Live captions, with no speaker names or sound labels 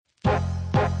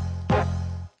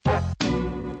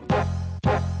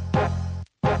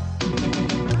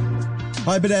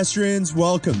Hi pedestrians,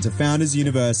 welcome to Founders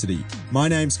University. My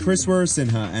name's Chris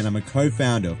Wirasinha and I'm a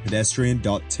co-founder of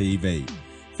pedestrian.tv.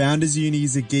 Founders Uni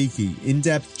is a geeky,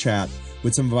 in-depth chat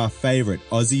with some of our favourite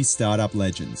Aussie startup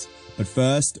legends. But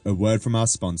first, a word from our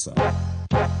sponsor.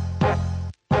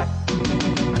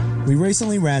 We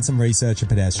recently ran some research at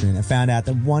Pedestrian and found out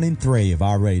that 1 in 3 of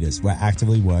our readers were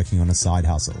actively working on a side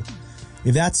hustle.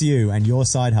 If that's you and your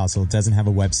side hustle doesn't have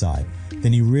a website,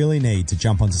 then you really need to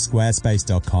jump onto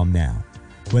squarespace.com now.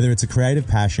 Whether it's a creative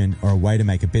passion or a way to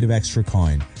make a bit of extra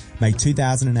coin, make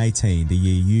 2018 the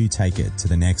year you take it to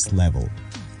the next level.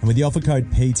 And with the offer code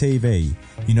PTV,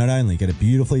 you not only get a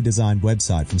beautifully designed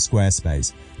website from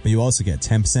Squarespace, but you also get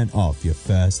 10% off your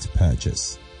first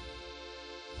purchase.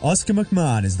 Oscar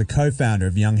McMahon is the co-founder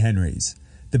of Young Henry's.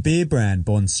 The beer brand,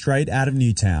 born straight out of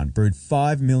Newtown, brewed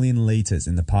 5 million litres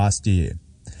in the past year.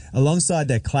 Alongside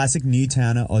their classic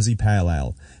Newtowner Aussie Pale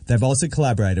Ale, they've also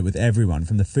collaborated with everyone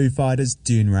from the Foo Fighters,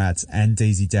 Dunies and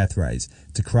Deezy Death Rays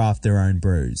to craft their own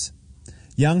brews.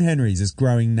 Young Henry's is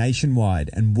growing nationwide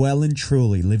and well and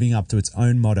truly living up to its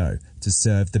own motto, to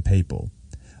serve the people.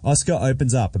 Oscar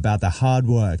opens up about the hard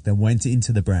work that went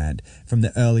into the brand from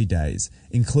the early days,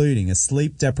 including a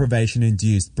sleep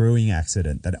deprivation-induced brewing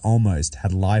accident that almost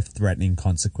had life-threatening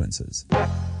consequences.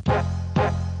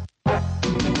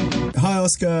 Hi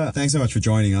Oscar, thanks so much for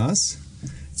joining us.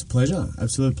 It's a pleasure,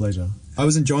 absolute pleasure. I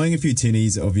was enjoying a few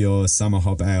tinnies of your summer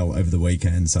hop ale over the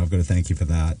weekend, so I've got to thank you for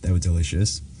that. They were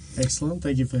delicious. Excellent,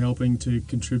 thank you for helping to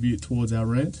contribute towards our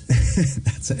rant.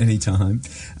 That's at any time.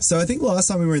 So I think last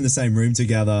time we were in the same room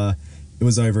together, it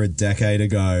was over a decade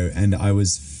ago, and I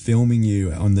was filming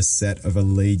you on the set of a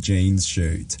Lee Jeans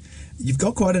shoot. You've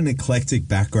got quite an eclectic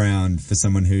background for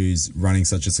someone who's running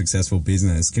such a successful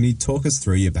business. Can you talk us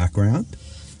through your background?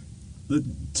 The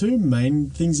two main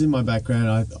things in my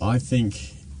background, I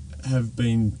think, have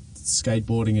been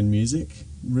skateboarding and music,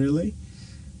 really.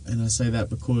 And I say that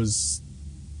because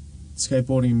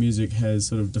skateboarding and music has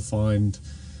sort of defined,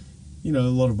 a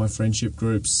lot of my friendship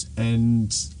groups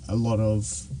and a lot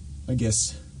of, I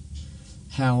guess,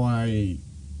 how I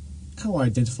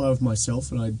identify with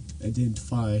myself and I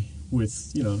identify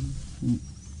with,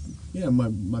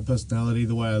 my personality,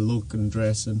 the way I look and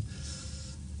dress, and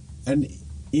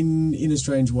in a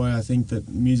strange way, I think that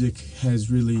music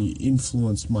has really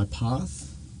influenced my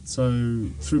path. So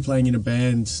through playing in a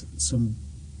band, some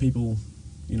people,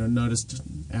 noticed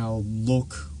our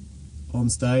look on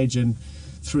stage, and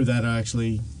through that I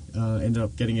actually ended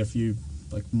up getting a few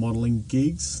modelling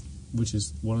gigs, which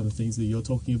is one of the things that you're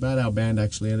talking about. Our band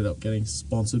actually ended up getting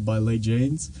sponsored by Lee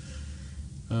Jeans,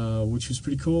 which was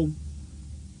pretty cool.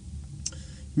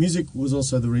 Music was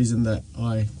also the reason that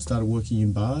I started working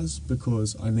in bars,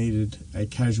 because I needed a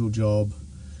casual job.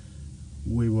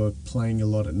 We were playing a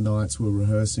lot at nights, we were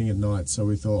rehearsing at night, so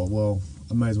we thought, well,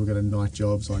 I may as well get a night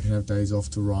job so I can have days off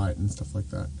to write and stuff like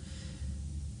that.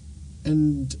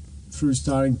 And through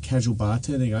starting casual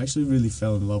bartending, I actually really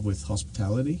fell in love with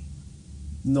hospitality.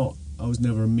 I was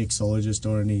never a mixologist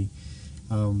or any...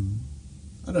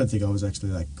 I don't think I was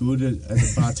actually that good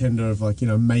as a bartender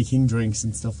of making drinks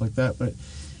and stuff like that, but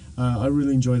I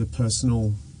really enjoy the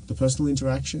personal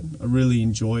interaction. I really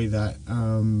enjoy that,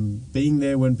 being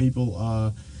there when people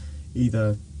are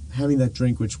either having that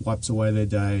drink which wipes away their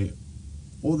day,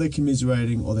 or they're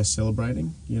commiserating, or they're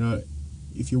celebrating.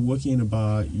 If you're working in a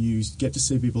bar, you get to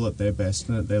see people at their best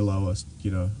and at their lowest.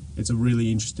 It's a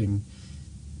really interesting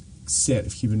set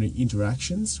of human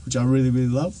interactions, which I really, really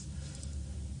love.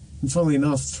 And funnily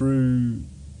enough, through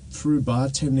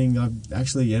bartending, I've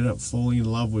actually ended up falling in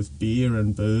love with beer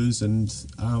and booze, and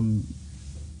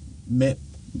met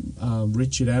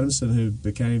Richard Adamson, who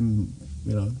became,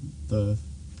 the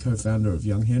co-founder of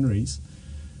Young Henry's.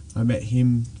 I met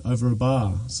him over a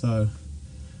bar. So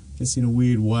I guess in a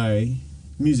weird way,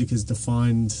 music has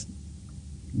defined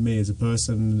me as a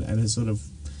person and has sort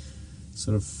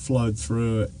of flowed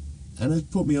through it. And it's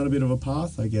put me on a bit of a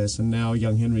path, I guess. And now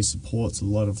Young Henry supports a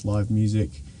lot of live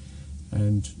music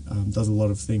and does a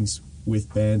lot of things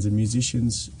with bands and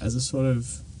musicians as a sort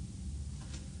of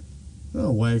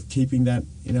way of keeping that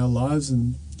in our lives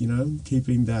and,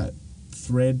 keeping that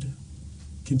thread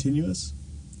continuous.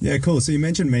 Yeah, cool. So you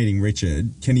mentioned meeting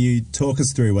Richard. Can you talk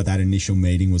us through what that initial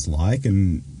meeting was like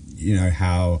and,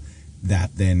 how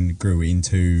that then grew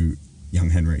into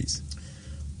Young Henry's?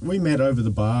 We met over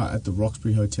the bar at the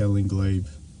Roxbury Hotel in Glebe,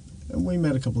 and we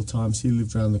met a couple of times. He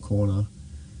lived around the corner.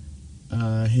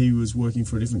 He was working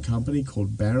for a different company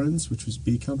called Barron's, which was a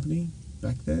beer company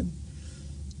back then.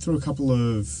 Through a couple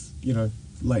of,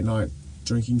 late night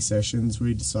drinking sessions,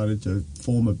 we decided to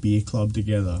form a beer club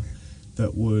together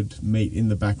that would meet in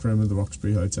the back room of the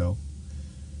Roxbury Hotel.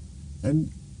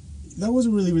 And that was a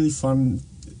really, really fun,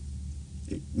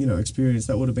 experience.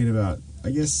 That would have been about,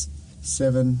 I guess,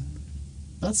 7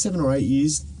 or 8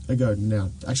 years ago now.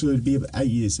 Actually, it would be about 8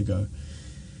 years ago.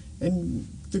 And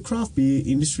the craft beer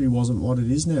industry wasn't what it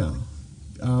is now.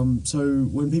 So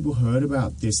when people heard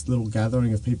about this little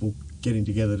gathering of people getting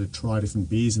together to try different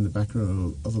beers in the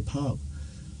background of a pub,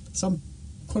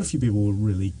 quite a few people were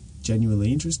really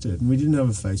genuinely interested. And we didn't have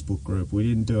a Facebook group. We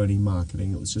didn't do any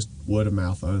marketing. It was just word of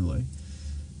mouth only.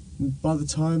 And by the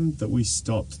time that we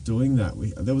stopped doing that,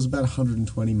 there was about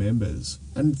 120 members.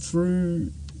 And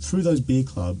through those beer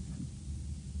clubs,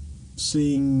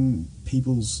 seeing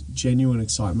people's genuine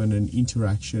excitement and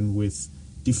interaction with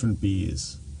different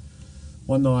beers.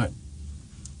 One night,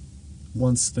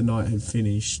 once the night had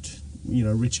finished,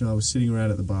 Rich and I were sitting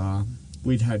around at the bar.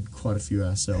 We'd had quite a few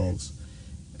ourselves.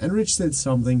 And Rich said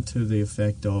something to the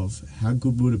effect of, how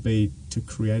good would it be to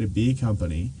create a beer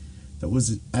company that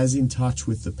was as in touch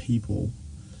with the people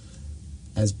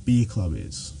as Beer Club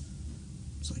is?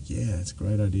 It's like, yeah, it's a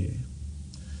great idea.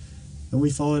 And we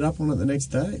followed up on it the next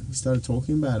day. We started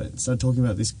talking about it. Started talking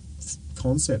about this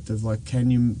concept of like,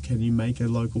 can you make a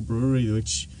local brewery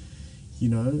which,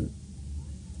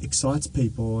 excites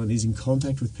people and is in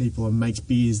contact with people and makes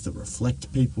beers that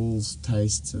reflect people's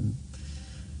tastes. And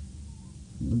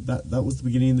that was the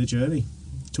beginning of the journey.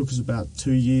 It took us about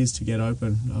 2 years to get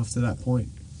open after that point.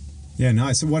 Yeah,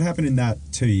 nice. So what happened in that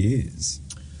 2 years?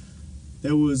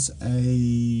 There was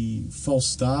a false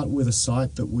start with a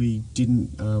site that we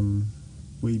didn't...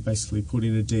 we basically put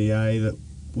in a DA that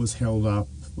was held up.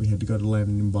 We had to go to Land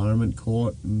and Environment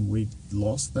Court and we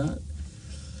lost that.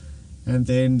 And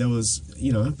then there was,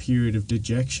 a period of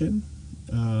dejection.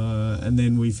 And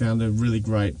then we found a really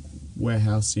great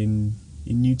warehouse in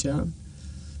Newtown.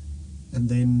 And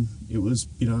then it was,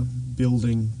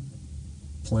 building,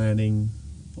 planning,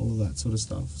 all of that sort of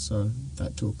stuff. So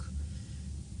that took,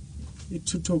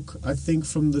 I think,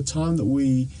 from the time that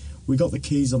we got the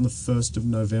keys on the 1st of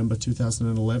November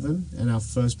 2011, and our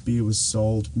first beer was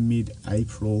sold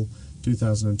mid-April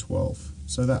 2012.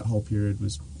 So that whole period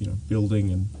was, building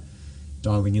and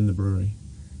dialing in the brewery.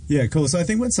 Yeah, cool. So I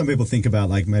think when some people think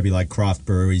about maybe craft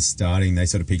breweries starting, they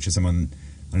sort of picture someone,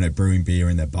 I don't know, brewing beer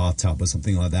in their bathtub or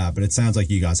something like that. But it sounds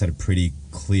like you guys had a pretty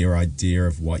clear idea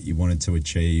of what you wanted to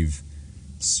achieve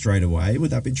straight away. Would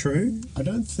that be true? I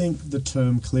don't think the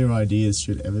term clear ideas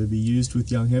should ever be used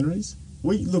with Young Henrys.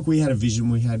 We had a vision,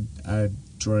 we had a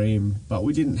dream, but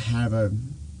we didn't have a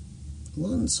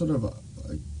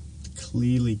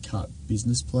clearly cut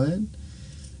business plan.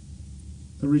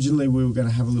 Originally, we were going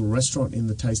to have a little restaurant in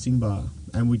the tasting bar,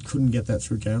 and we couldn't get that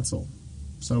through council.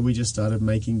 So we just started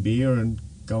making beer and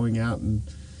going out and,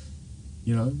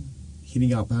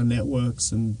 hitting up our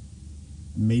networks and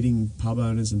meeting pub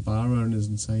owners and bar owners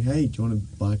and saying, hey, do you want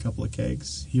to buy a couple of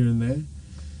kegs here and there?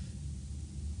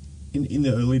 In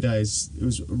the early days, it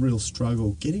was a real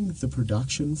struggle. Getting the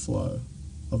production flow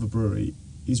of a brewery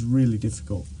is really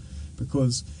difficult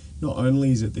because not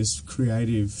only is it this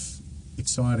creative,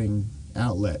 exciting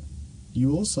outlet,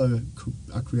 you also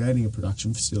are creating a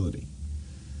production facility.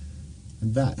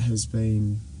 And that has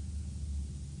been,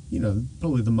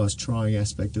 probably the most trying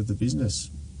aspect of the business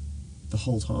the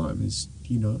whole time is,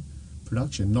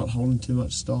 production, not holding too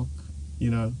much stock,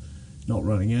 not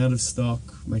running out of stock,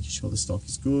 making sure the stock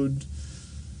is good.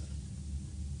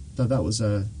 But that was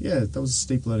a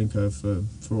steep learning curve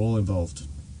for all involved.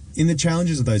 In the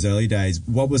challenges of those early days,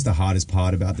 what was the hardest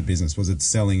part about the business? Was it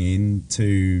selling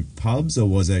into pubs, or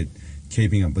was it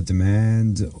keeping up with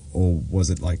demand, or was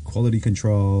it quality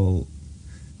control?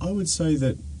 I would say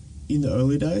that in the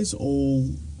early days, all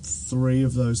three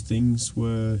of those things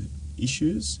were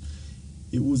issues.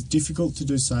 It was difficult to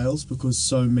do sales because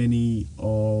so many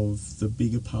of the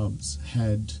bigger pubs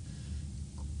had,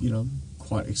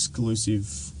 quite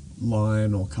exclusive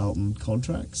Lion or Carlton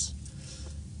contracts.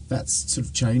 That's sort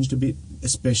of changed a bit,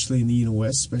 especially in the inner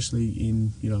west, especially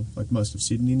in, most of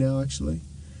Sydney now, actually.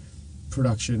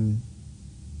 Production,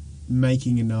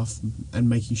 making enough and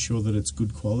making sure that it's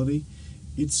good quality,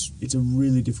 it's a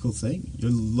really difficult thing.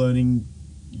 You're learning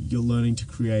to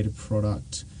create a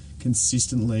product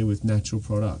consistently with natural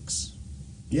products.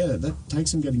 Yeah, that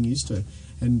takes some getting used to.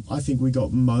 And I think we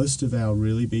got most of our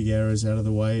really big errors out of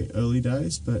the way early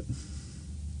days, but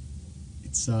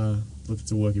it's a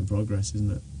work in progress,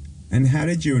 isn't it? And how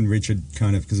did you and Richard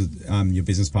because your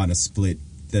business partner split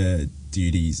the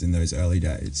duties in those early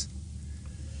days?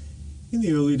 In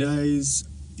the early days,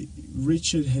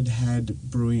 Richard had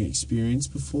brewing experience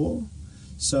before,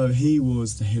 so he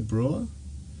was the head brewer,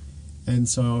 and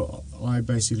so I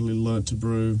basically learnt to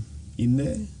brew in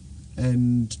there,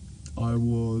 and I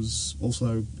was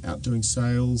also out doing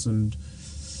sales and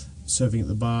serving at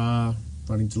the bar,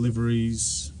 running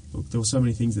deliveries. Look, there were so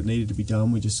many things that needed to be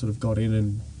done. We just sort of got in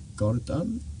and got it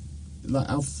done. Like,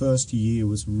 our first year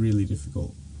was really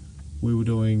difficult. I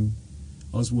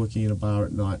was working in a bar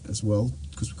at night as well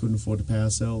because we couldn't afford to pay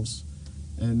ourselves.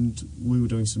 And we were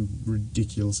doing some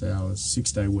ridiculous hours,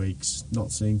 6-day weeks,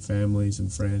 not seeing families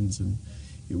and friends, and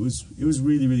it was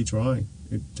really, really trying.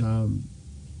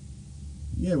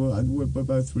 We're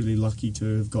both really lucky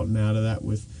to have gotten out of that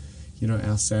with,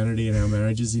 our sanity and our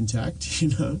marriages intact.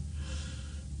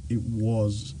 It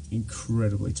was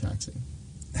incredibly taxing.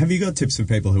 Have you got tips for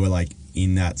people who are like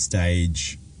in that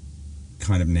stage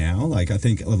kind of now? Like, I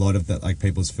think a lot of that, like,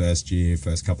 people's first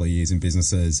couple of years in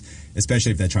businesses,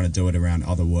 especially if they're trying to do it around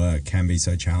other work, can be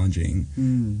so challenging.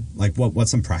 Like,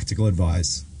 what's some practical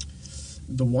advice?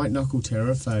 The white knuckle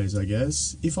terror phase, I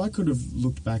guess. If I could have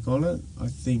looked back on it, I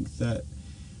think that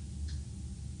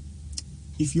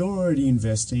if you're already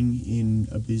investing in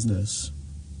a business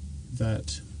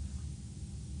that,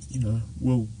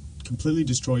 will completely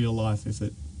destroy your life if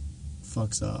it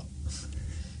fucks up,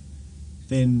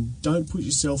 then don't put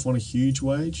yourself on a huge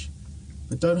wage,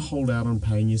 but don't hold out on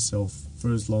paying yourself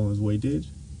for as long as we did.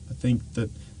 I think that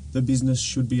the business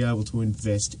should be able to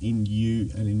invest in you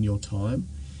and in your time.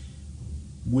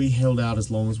 We held out as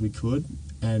long as we could,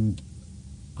 and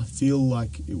I feel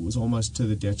like it was almost to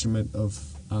the detriment of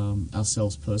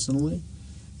ourselves personally.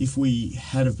 If we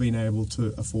had have been able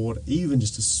to afford even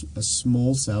just a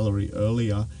small salary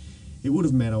earlier, it would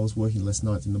have meant I was working less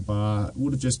nights in the bar. It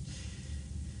would have just...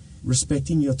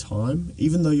 Respecting your time,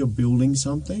 even though you're building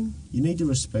something, you need to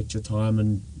respect your time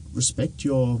and respect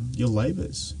your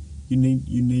labours. You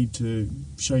need to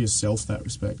show yourself that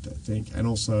respect, I think, and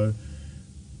also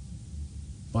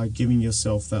by giving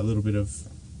yourself that little bit of,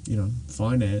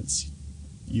 finance,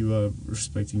 you are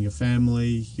respecting your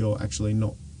family. You're actually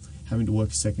not having to work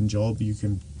a second job. You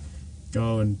can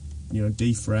go and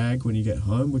defrag when you get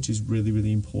home, which is really,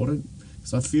 really important.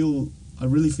 Because I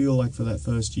really feel like for that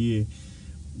first year,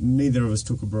 neither of us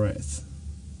took a breath.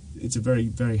 It's a very,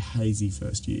 very hazy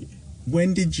first year.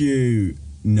 When did you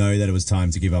know that it was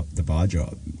time to give up the bar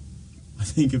job? I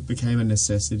think it became a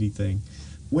necessity thing.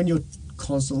 When you're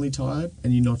constantly tired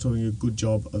and you're not doing a good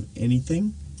job of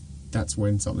anything, that's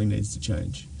when something needs to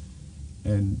change.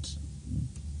 And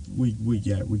we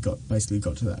basically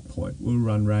got to that point. We were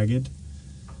run ragged,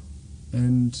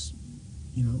 and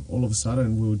all of a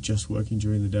sudden we were just working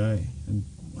during the day, and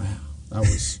wow, that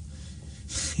was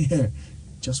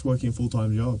just working a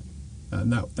full-time job,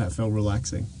 and that felt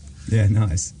relaxing. Yeah,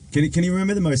 nice. Can you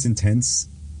remember the most intense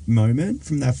moment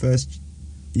from that first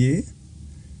year?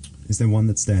 Is there one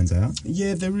that stands out?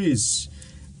 Yeah, there is.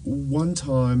 One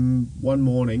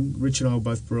morning, Rich and I were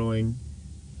both brewing,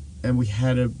 and we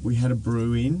had a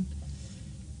brew in,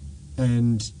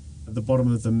 and at the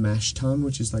bottom of the mash tun,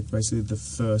 which is like basically the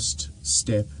first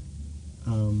step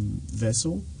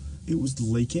vessel, it was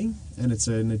leaking, and it's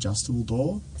an adjustable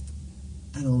door,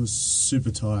 and I was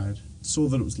super tired. Saw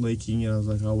that it was leaking, and I was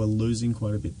like, oh, we're losing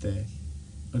quite a bit there.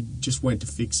 I just went to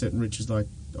fix it, and Rich was like,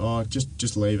 oh,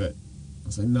 just leave it. I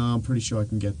was like, no, I'm pretty sure I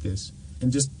can get this.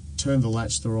 And just turned the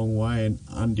latch the wrong way and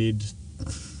undid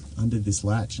this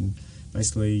latch, and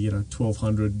basically,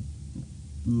 1,200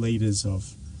 litres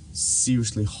of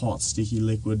seriously hot, sticky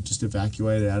liquid just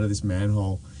evacuated out of this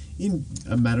manhole in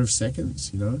a matter of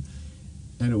seconds, And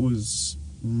it was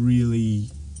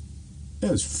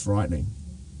frightening.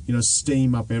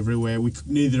 Steam up everywhere.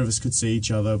 Neither of us could see each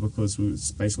other because we were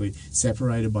basically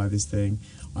separated by this thing.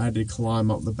 I had to climb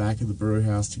up the back of the brew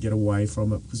house to get away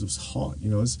from it because it was hot.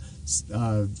 It was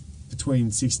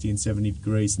between 60 and 70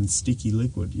 degrees and sticky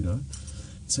liquid,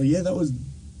 So yeah, that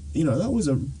was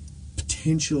a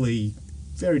potentially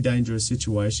very dangerous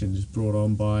situation just brought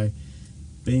on by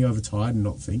being overtired and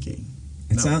not thinking.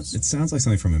 It sounds like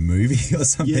something from a movie or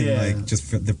something, like just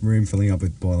the room filling up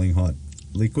with boiling hot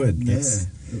liquid. That's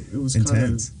it was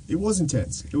intense. It was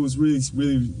intense. It was really,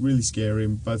 really, really scary,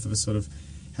 and both of us sort of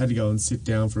had to go and sit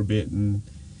down for a bit, and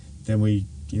then we,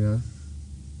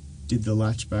 did the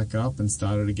latch back up and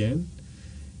started again.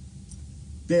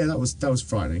 Yeah, that was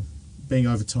frightening. Being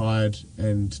overtired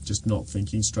and just not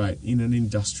thinking straight in an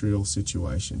industrial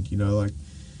situation. Like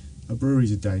a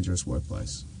brewery's a dangerous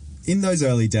workplace. In those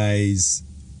early days,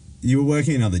 you were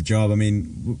working another job. I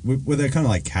mean, were there kind of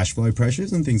like cash flow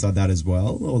pressures and things like that as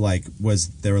well? Or like, was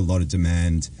there a lot of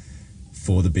demand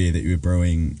for the beer that you were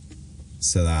brewing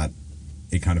so that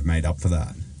it kind of made up for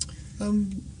that?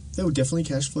 There were definitely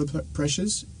cash flow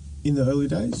pressures in the early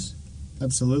days.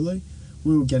 Absolutely.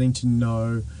 We were getting to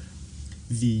know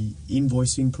the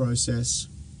invoicing process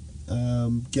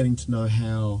getting to know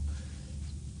how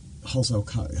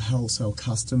wholesale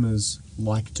customers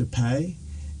like to pay,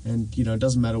 and it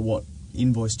doesn't matter what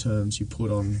invoice terms you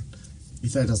put on.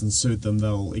 If that doesn't suit them,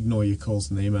 they'll ignore your calls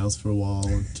and emails for a while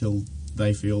until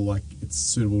they feel like it's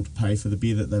suitable to pay for the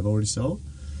beer that they've already sold.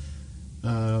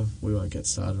 We won't get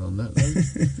started on that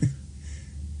though.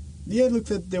 Yeah, look,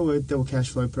 there were cash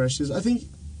flow pressures. I think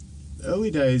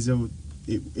early days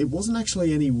it wasn't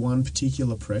actually any one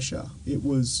particular pressure. It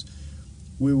was,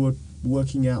 we were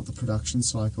working out the production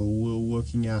cycle. We were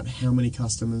working out how many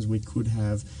customers we could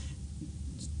have.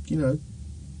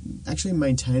 Actually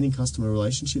maintaining customer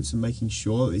relationships and making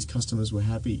sure that these customers were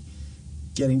happy,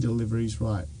 getting deliveries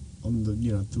right on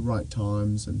the right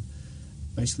times, and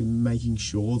basically making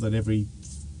sure that every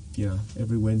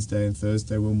Wednesday and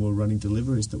Thursday when we were running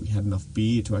deliveries that we had enough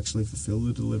beer to actually fulfill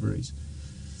the deliveries.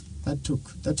 That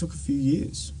took a few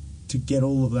years to get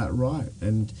all of that right,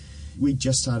 and we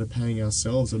just started paying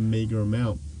ourselves a meagre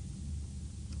amount.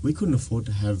 We couldn't afford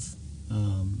to have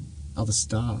other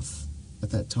staff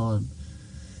at that time.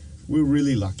 We were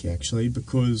really lucky, actually,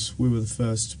 because we were the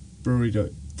first brewery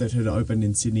that had opened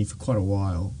in Sydney for quite a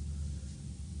while.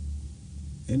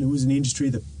 And it was an industry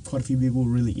that quite a few people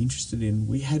were really interested in.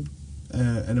 We had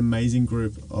an amazing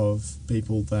group of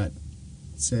people that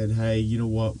said, hey, you know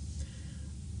what?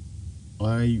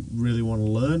 I really want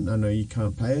to learn. I know you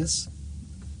can't pay us.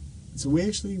 So we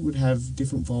actually would have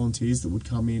different volunteers that would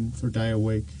come in for a day a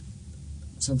week,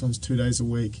 sometimes 2 days a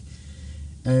week,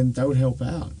 and they would help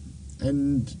out.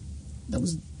 And that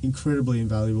was incredibly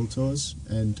invaluable to us,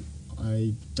 and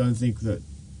I don't think that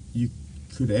I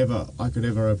could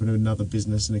ever open another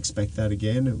business and expect that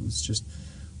again. It was just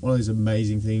one of those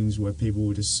amazing things where people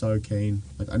were just so keen.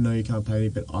 Like, I know you can't pay me,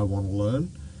 but I want to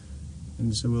learn.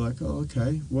 And so we're like, oh,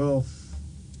 okay, well,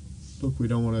 look, we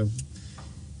don't want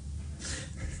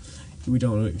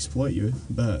to exploit you,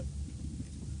 but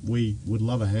we would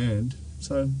love a hand.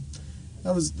 So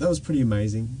that was pretty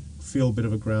amazing. Feel a bit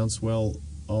of a groundswell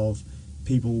of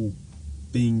people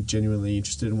being genuinely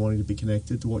interested and wanting to be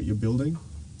connected to what you're building.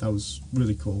 That was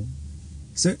really cool.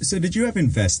 So did you have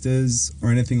investors or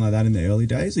anything like that in the early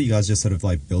days, or you guys just sort of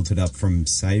like built it up from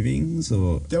savings?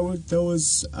 Or there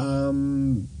was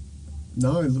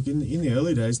no, look, in the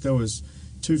early days there was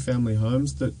 2 family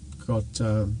homes that got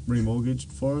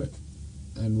remortgaged for it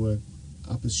and were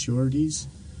up as sureties.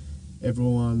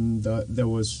 Everyone, there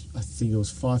was, I think it was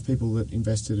 5 people that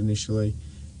invested initially,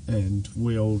 and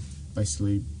we all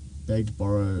basically begged,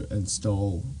 borrowed and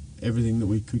stole everything that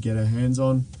we could get our hands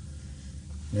on.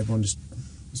 Everyone just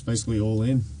was basically all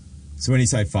in. So when you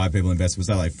say 5 people invested, was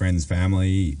that like friends,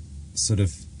 family sort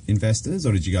of investors,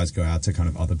 or did you guys go out to kind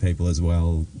of other people as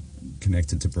well,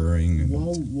 connected to brewing? And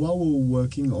While we were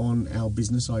working on our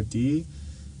business idea,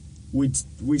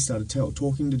 we started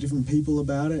talking to different people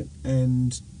about it,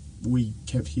 and we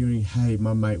kept hearing, hey,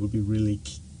 my mate would be really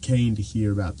keen to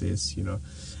hear about this,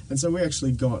 And so we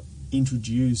actually got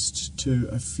introduced to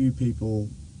a few people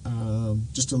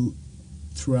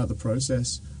throughout the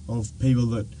process of people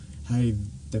that, hey,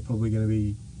 they're probably going to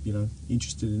be,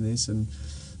 interested in this, and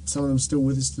some of them still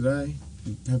with us today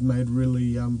have made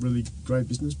really great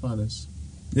business partners.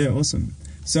 Yeah, awesome.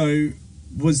 So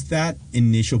was that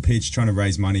initial pitch trying to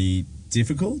raise money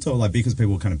difficult, or like because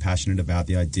people were kind of passionate about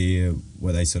the idea,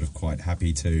 were they sort of quite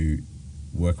happy to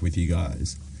work with you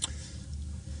guys?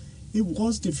 It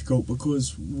was difficult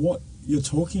because what you're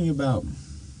talking about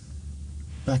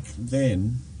back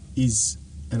then is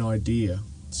an idea.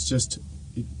 It's just,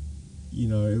 it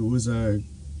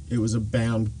was a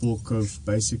bound book of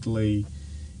basically,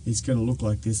 it's going to look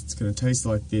like this, it's going to taste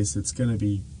like this, it's going to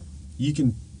be, you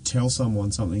can tell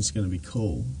someone something's going to be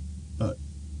cool, but,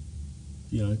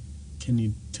 can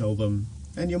you tell them,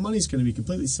 and your money's going to be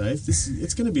completely safe,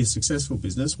 it's going to be a successful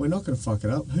business, we're not going to fuck it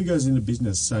up. Who goes into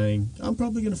business saying, I'm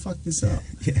probably going to fuck this up?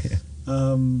 Yeah.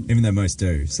 Even though most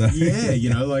do. So yeah,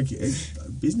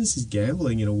 business is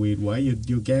gambling in a weird way.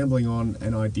 You're gambling on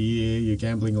an idea, you're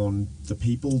gambling on the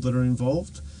people that are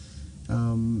involved,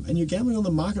 and you're gambling on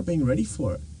the market being ready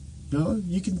for it.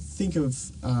 You can think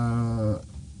of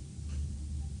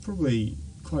probably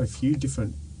quite a few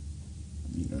different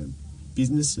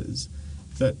businesses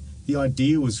that the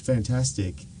idea was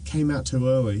fantastic, came out too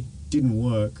early, didn't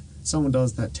work, someone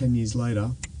does that 10 years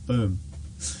later, boom.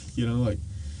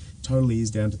 Totally is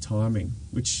down to timing,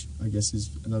 which I guess is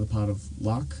another part of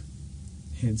luck,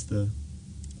 hence the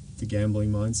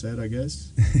gambling mindset, I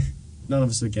guess. None of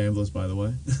us are gamblers, by the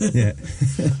way. Yeah.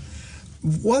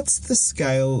 What's the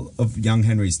scale of Young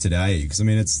Henry's today? Because, I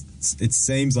mean, it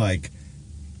seems like,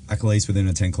 at least within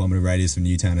a 10-kilometre radius of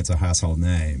Newtown, it's a household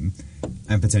name,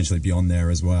 and potentially beyond there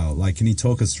as well. Like, can you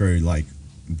talk us through, like,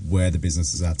 where the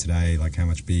business is at today, like how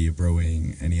much beer you're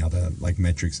brewing, any other, like,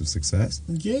 metrics of success?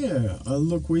 Yeah,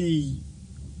 look, we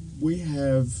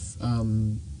have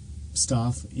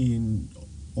staff in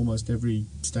almost every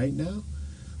state now,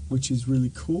 which is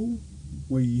really cool.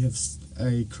 We have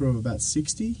a crew of about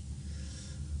 60.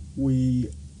 We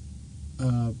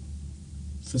are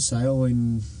for sale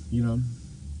in, you know,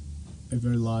 a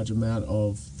very large amount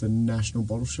of the national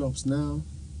bottle shops now.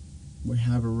 We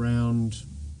have around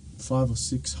 500 or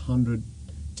 600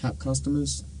 tap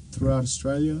customers throughout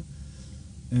Australia,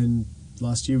 and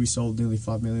last year we sold nearly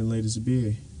 5 million litres of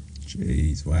beer.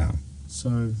 Jeez, wow.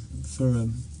 So for a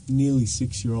nearly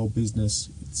 6-year-old business,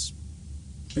 it's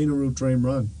been a real dream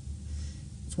run.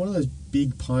 It's one of those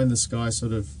big pie-in-the-sky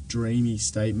sort of dreamy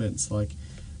statements, like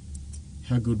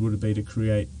how good would it be to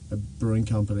create a brewing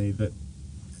company that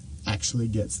actually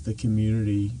gets the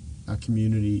community, our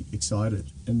community,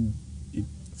 excited. And it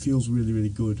feels really, really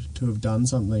good to have done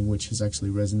something which has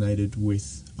actually resonated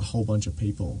with a whole bunch of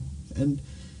people. And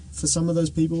for some of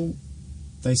those people,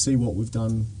 they see what we've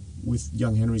done with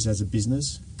Young Henry's as a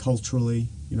business, culturally,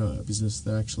 you know, a business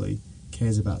that actually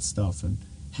cares about stuff and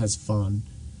has fun.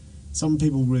 Some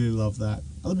people really love that.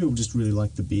 Other people just really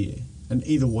like the beer. And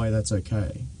either way, that's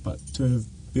okay. But to have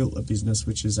built a business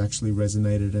which has actually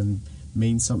resonated and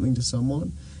means something to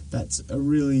someone, that's a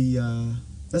really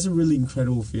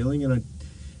incredible feeling. And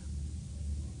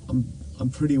I'm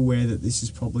pretty aware that this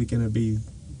is probably going to be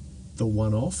the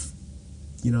one-off,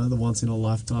 you know, the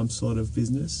once-in-a-lifetime sort of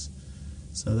business.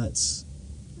 So it's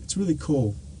really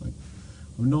cool. Like,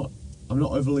 I'm not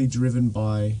overly driven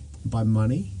by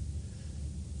money.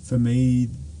 For me,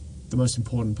 the most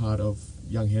important part of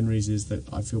Young Henry's is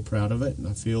that I feel proud of it, and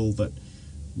I feel that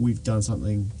we've done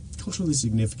something culturally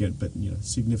significant, but, you know,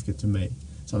 significant to me,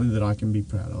 something that I can be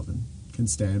proud of and can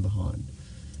stand behind.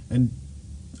 And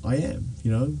I am,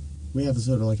 you know. We have a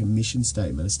sort of like a mission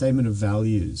statement, a statement of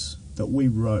values that we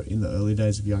wrote in the early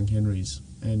days of Young Henry's.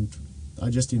 And I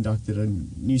just inducted a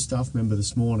new staff member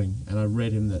this morning, and I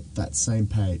read him that same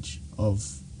page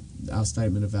of our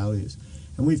statement of values.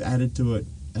 And we've added to it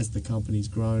as the company's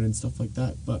grown and stuff like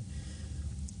that. But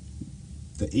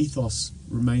the ethos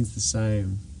remains the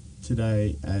same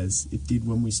today as it did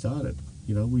when we started.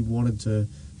 You know, we wanted to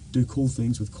do cool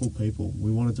things with cool people.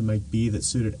 We wanted to make beer that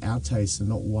suited our tastes and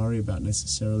not worry about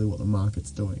necessarily what the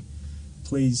market's doing.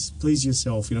 Please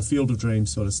yourself, you know, Field of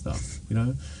Dreams sort of stuff, you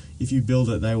know. If you build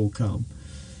it, they will come.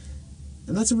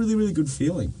 And that's a really, really good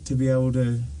feeling to be able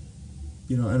to,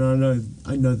 you know, and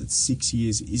I know that 6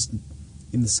 years is,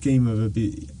 in the scheme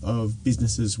of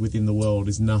businesses within the world,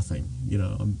 is nothing. You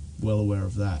know, I'm well aware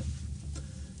of that.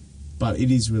 But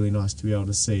it is really nice to be able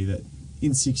to see that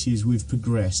in 6 years we've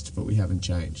progressed, but we haven't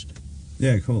changed.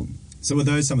 Yeah, cool. So were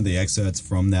those some of the excerpts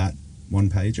from that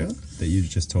one-pager that you were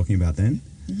just talking about then?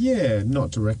 Yeah,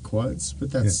 not direct quotes,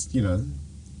 but that's, you know,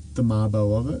 the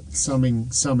marbo of it,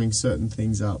 summing certain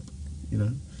things up, you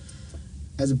know.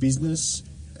 As a business,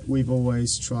 we've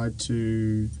always tried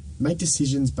to make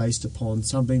decisions based upon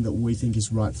something that we think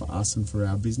is right for us and for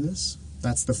our business.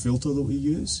 That's the filter that we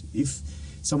use. If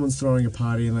someone's throwing a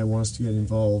party and they want us to get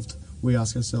involved, we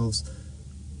ask ourselves,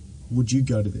 would you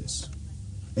go to this?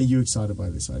 Are you excited by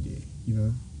this idea? You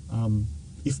know,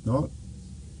 if not,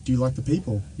 do you like the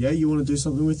people? Yeah, you want to do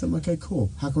something with them? Okay,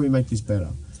 cool. How can we make this better?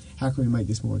 How can we make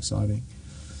this more exciting?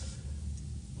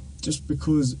 Just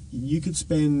because you could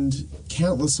spend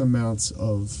countless amounts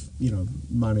of, you know,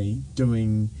 money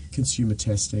doing consumer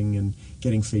testing and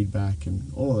getting feedback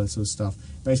and all of that sort of stuff,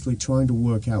 basically trying to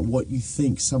work out what you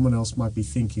think someone else might be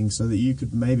thinking so that you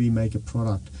could maybe make a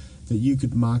product that you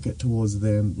could market towards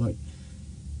them. Like,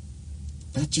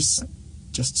 that just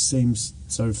seems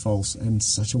so false and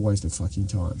such a waste of fucking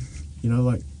time. You know,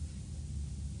 like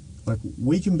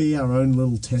we can be our own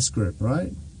little test group,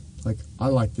 right? Like, I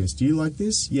like this. Do you like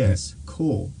this? Yes. Yeah.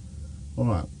 Cool. All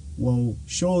right. Well,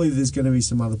 surely there's going to be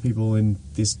some other people in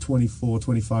this 24,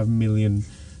 25 million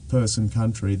person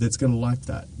country that's going to like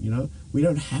that, you know? We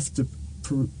don't have to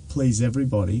please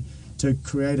everybody to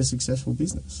create a successful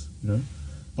business, you know?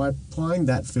 By applying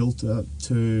that filter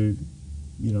to,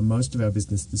 you know, most of our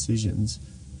business decisions,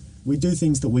 we do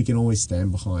things that we can always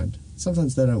stand behind.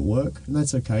 Sometimes they don't work, and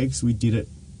that's okay because we did it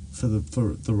for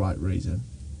the right reason.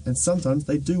 And sometimes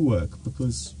they do work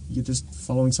because you're just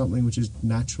following something which is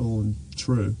natural and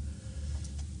true.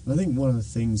 And I think one of the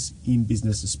things in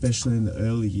business, especially in the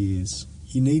early years,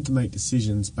 you need to make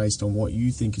decisions based on what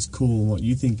you think is cool and what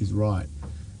you think is right.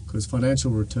 Because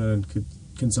financial return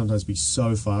can sometimes be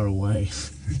so far away,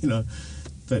 you know,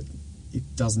 that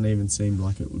it doesn't even seem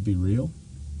like it would be real.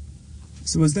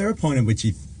 So was there a point at which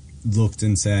you looked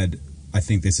and said, I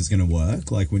think this is going to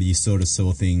work? Like when you sort of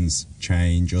saw things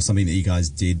change or something that you guys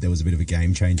did, there was a bit of a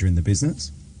game changer in the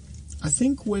business? I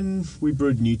think when we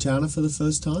brewed Newtowner for the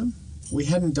first time, we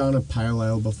hadn't done a pale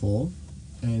ale before,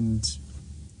 and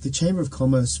the Chamber of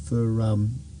Commerce for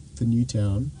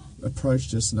Newtown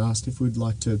approached us and asked if we'd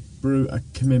like to brew a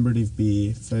commemorative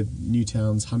beer for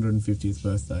Newtown's 150th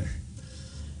birthday.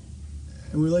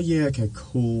 And we were like, yeah, okay,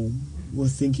 cool. We're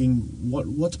thinking,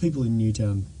 what do people in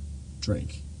Newtown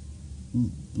drink?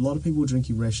 A lot of people were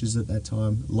drinking Reshes at that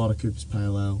time, a lot of Cooper's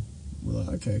Pale Ale. We're like,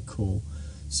 okay, cool.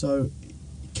 So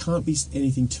it can't be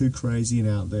anything too crazy and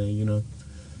out there, you know.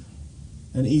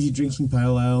 An easy drinking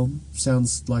pale ale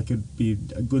sounds like it'd be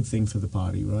a good thing for the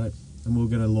party, right? And we were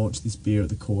going to launch this beer at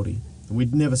the Cordy. And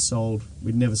we'd never sold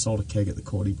a keg at the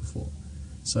Cordy before.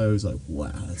 So it was like,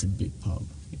 wow, that's a big pub,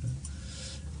 you know.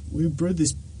 We brewed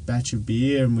this batch of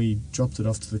beer and we dropped it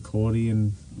off to the Cordy,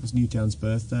 and it was Newtown's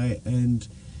birthday, and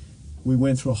we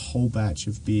went through a whole batch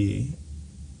of beer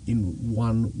in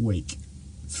 1 week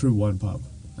through one pub,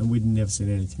 and we'd never seen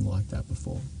anything like that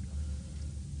before.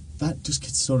 That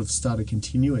just sort of started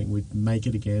continuing. We'd make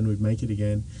it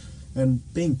again.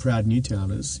 And being proud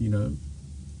Newtowners, you know,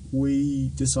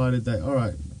 we decided that, all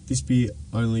right, this beer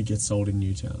only gets sold in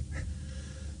Newtown.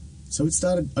 So it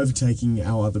started overtaking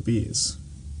our other beers.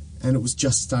 And it was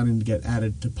just starting to get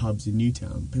added to pubs in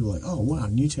Newtown. People were like, oh, wow,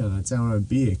 Newtown, it's our own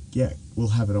beer. Yeah, we'll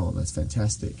have it on. That's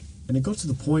fantastic. And it got to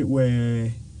the point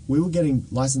where we were getting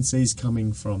licensees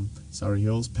coming from Surrey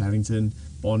Hills, Paddington,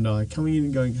 Bondi, coming in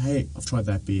and going, hey, I've tried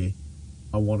that beer.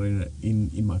 I want it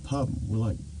in my pub. We're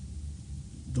like,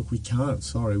 look, we can't.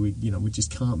 Sorry, we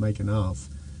just can't make enough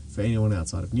for anyone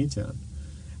outside of Newtown.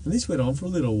 And this went on for a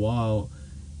little while.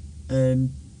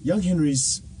 And Young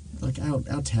Henry's, like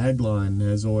our tagline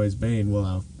has always been, well,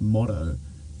 our motto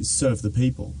is serve the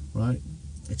people, right?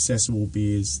 Accessible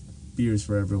beers, beers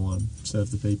for everyone,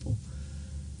 serve the people.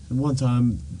 And one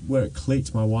time where it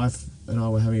clicked, my wife and I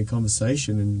were having a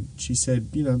conversation, and she said,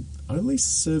 you know, only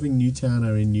serving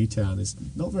Newtowner in Newtown is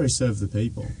not very serve the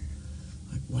people.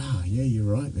 Like, wow, yeah, you're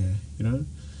right there, you know?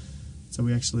 So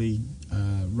we actually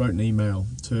wrote an email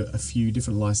to a few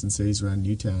different licensees around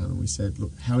Newtown, and we said,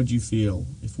 look, how would you feel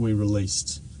if we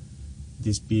released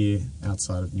this beer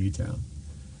outside of Newtown?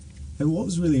 And what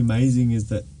was really amazing is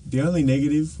that the only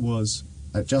negative was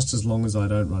just as long as I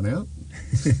don't run out.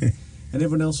 And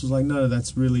everyone else was like, no,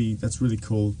 that's really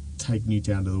cool. Take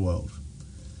Newtown to the world.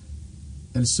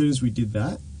 And as soon as we did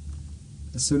that,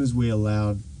 as soon as we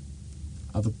allowed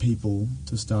other people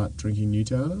to start drinking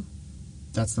Newtowner,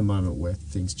 that's the moment where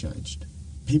things changed.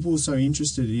 People were so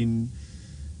interested in,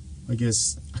 I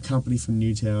guess, a company from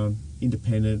Newtown,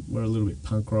 independent, we're a little bit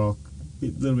punk rock, a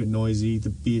little bit noisy,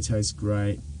 the beer tastes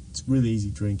great, it's really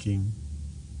easy drinking.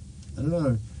 I don't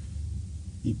know,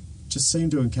 it just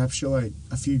seemed to encapsulate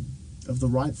a few of the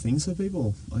right things for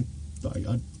people.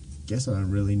 I guess I don't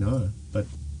really know, but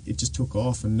it just took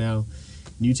off, and now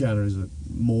Newtowner is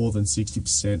more than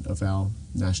 60% of our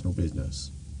national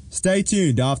business. Stay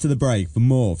tuned after the break for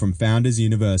more from Founders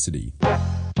University.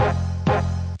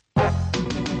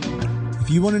 If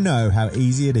you want to know how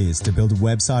easy it is to build a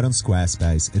website on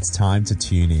Squarespace, it's time to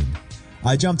tune in.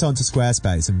 I jumped onto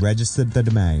Squarespace and registered the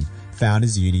domain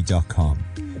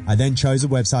foundersuni.com. I then chose a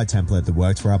website template that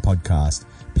worked for our podcast,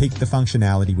 picked the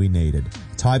functionality we needed,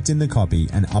 typed in the copy,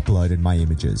 and uploaded my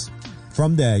images.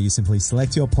 From there, you simply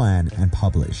select your plan and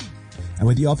publish. And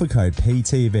with the offer code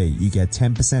PTV, you get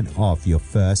 10% off your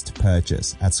first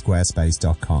purchase at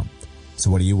squarespace.com. So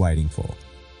what are you waiting for?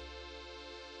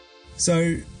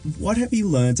 So what have you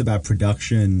learnt about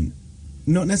production?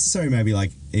 Not necessarily maybe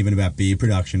like even about beer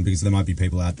production, because there might be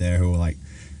people out there who are like,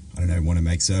 I don't know, want to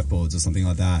make surfboards or something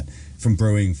like that, from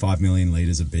brewing 5 million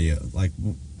litres of beer. Like,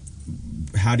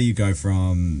 how do you go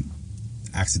from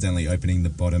accidentally opening the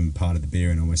bottom part of the beer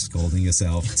and almost scalding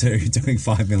yourself to doing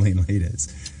 5 million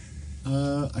litres?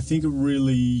 I think a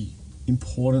really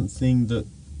important thing that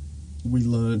we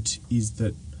learnt is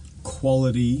that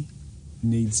quality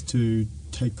needs to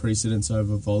take precedence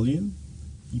over volume.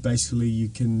 You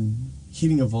can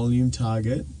hitting a volume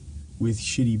target with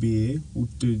shitty beer will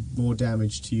do more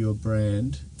damage to your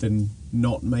brand than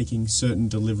not making certain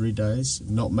delivery days,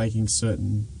 not making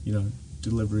certain,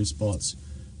 delivery spots,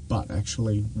 but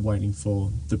actually waiting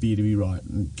for the beer to be right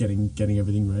and getting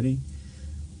everything ready.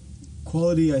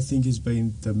 Quality, I think, has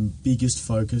been the biggest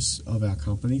focus of our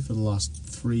company for the last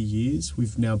 3 years.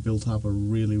 We've now built up a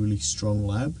really, really strong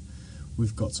lab.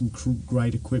 We've got some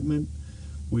great equipment.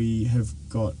 We have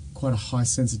got quite a high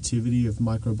sensitivity of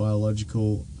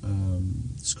microbiological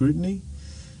scrutiny.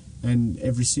 and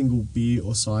every single beer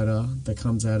or cider that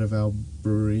comes out of our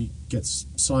brewery gets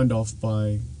signed off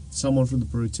by someone from the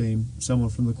brew team, someone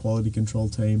from the quality control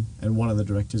team, and one of the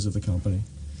directors of the company.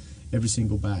 Every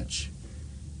single batch.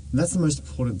 And that's the most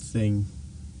important thing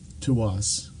to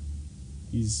us,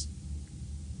 is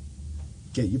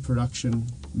get your production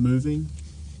moving,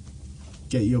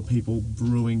 get your people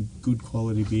brewing good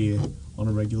quality beer on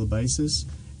a regular basis,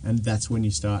 and that's when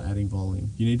you start adding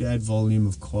volume. You need to add volume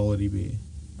of quality beer.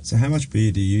 So how much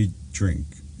beer do you drink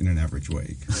in an average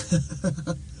week?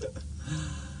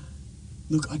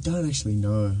 Look, I don't actually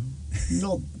know.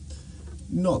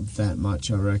 Not that much,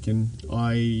 I reckon.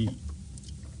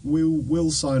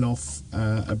 We'll sign off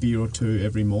a beer or two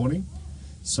every morning,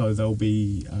 so they'll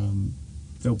be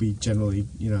generally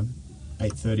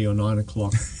 8:30 or 9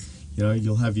 o'clock.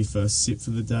 You'll have your first sip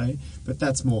for the day, but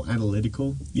that's more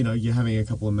analytical. You're having a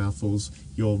couple of mouthfuls,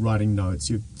 you're writing notes,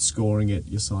 you're scoring it,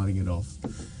 you're signing it off.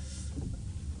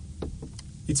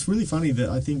 It's really funny that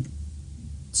I think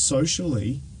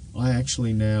socially, I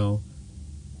actually now,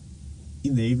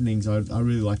 in the evenings, I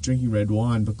really like drinking red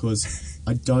wine because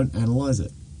I don't analyse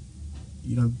it.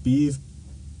 Beer,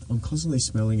 I'm constantly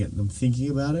smelling it and I'm thinking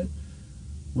about it.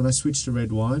 When I switch to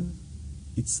red wine,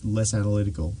 it's less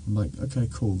analytical. I'm like, okay,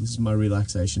 cool, this is my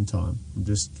relaxation time.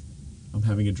 I'm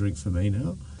having a drink for me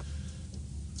now.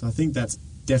 So I think that's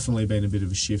definitely been a bit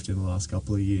of a shift in the last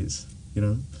couple of years,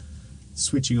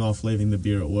 switching off, leaving the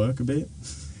beer at work a bit.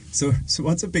 So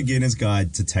what's a beginner's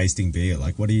guide to tasting beer?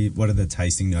 Like, what are the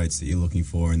tasting notes that you're looking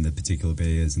for in the particular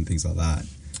beers and things like that?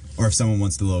 Or if someone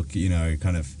wants to look,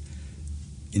 kind of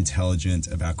intelligent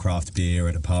about craft beer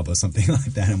at a pub or something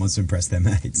like that and wants to impress their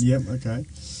mates. Yep, okay.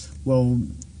 Well,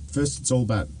 first it's all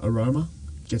about aroma.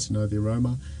 Get to know the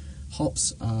aroma.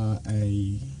 Hops are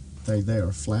they are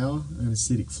a flower, an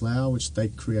acidic flower, which they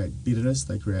create bitterness.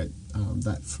 They create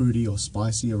that fruity or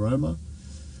spicy aroma.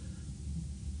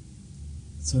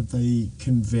 So they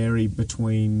can vary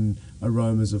between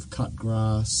aromas of cut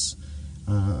grass,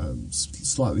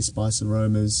 slightly spiced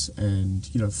aromas, and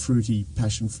fruity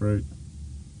passion fruit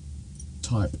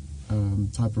type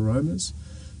aromas.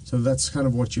 So that's kind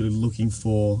of what you're looking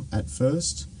for at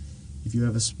first. If you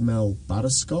ever smell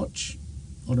butterscotch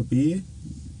on a beer,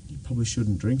 you probably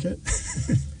shouldn't drink it.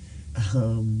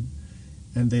 And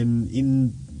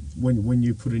then when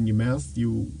you put it in your mouth,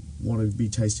 you want to be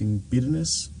tasting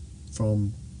bitterness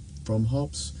from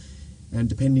hops, and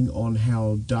depending on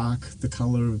how dark the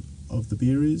colour of the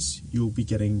beer is, you'll be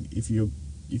getting, if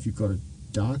you've got a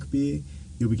dark beer,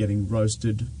 you'll be getting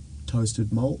roasted,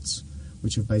 toasted malts,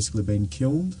 which have basically been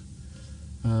kilned.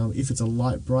 If it's a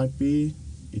light, bright beer,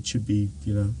 it should be,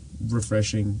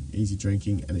 refreshing, easy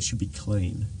drinking, and it should be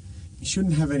clean. You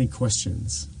shouldn't have any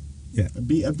questions. Yeah. A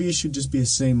beer should just be a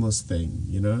seamless thing,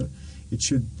 It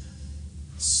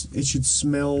should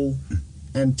smell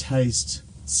and taste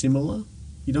similar.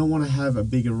 You don't want to have a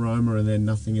big aroma and then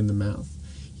nothing in the mouth.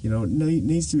 It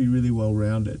needs to be really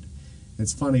well-rounded.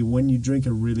 It's funny, when you drink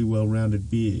a really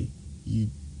well-rounded beer, you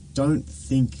don't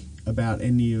think about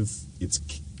any of its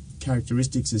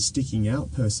characteristics as sticking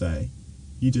out per se.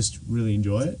 You just really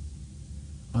enjoy it.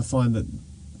 I find that,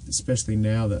 especially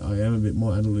now that I am a bit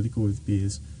more analytical with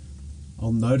beers,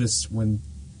 I'll notice when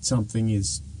something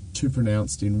is too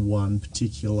pronounced in one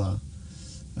particular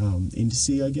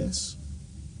indice, I guess.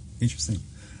 Interesting.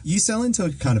 You sell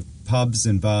into kind of pubs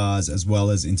and bars as well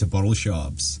as into bottle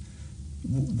shops.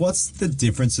 What's the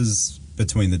differences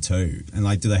between the two?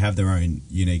 And do they have their own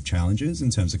unique challenges in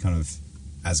terms of kind of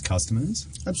as customers?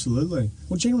 Absolutely.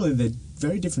 Well, generally they're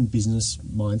very different business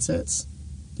mindsets.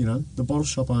 The bottle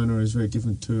shop owner is very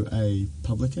different to a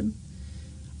publican.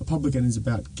 A publican is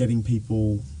about getting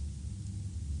people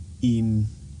in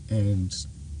and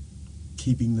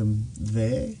keeping them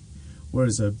there,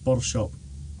 whereas a bottle shop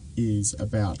is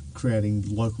about creating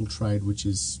local trade, which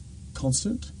is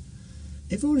constant.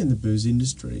 Everyone in the booze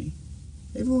industry,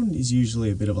 everyone is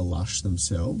usually a bit of a lush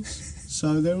themselves,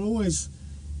 so they're always...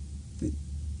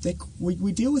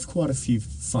 We deal with quite a few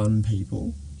fun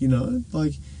people,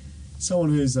 like someone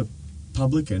who's a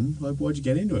publican, why'd you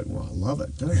get into it? Well, I love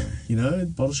it, don't I?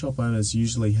 Bottle shop owners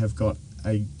usually have got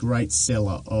a great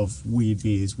cellar of weird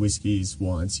beers, whiskies,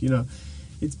 wines.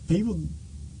 It's people...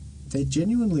 They're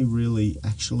genuinely really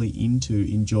actually into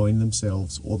enjoying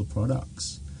themselves or the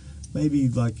products. Maybe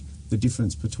the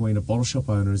difference between a bottle shop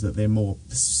owner is that they're more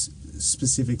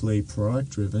specifically product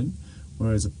driven,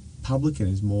 whereas a publican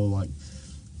is more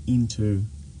into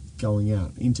going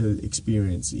out, into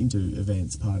experience, into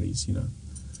events, parties,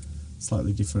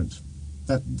 slightly different.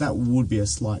 That would be a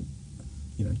slight,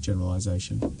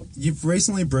 generalisation. You've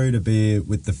recently brewed a beer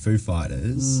with the Foo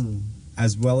Fighters.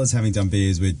 as well as having done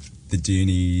beers with the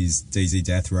Dunies, DZ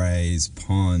Death Rays,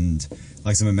 Pond,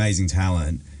 like some amazing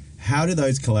talent, how do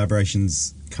those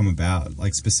collaborations come about?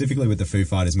 Like specifically with the Foo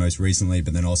Fighters most recently,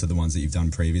 but then also the ones that you've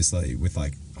done previously with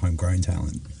like homegrown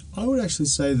talent. I would actually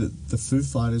say that the Foo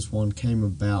Fighters one came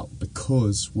about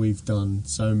because we've done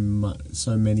so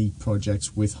many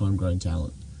projects with homegrown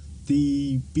talent.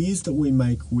 The beers that we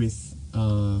make with,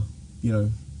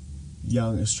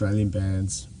 young Australian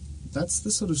bands, that's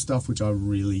the sort of stuff which I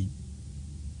really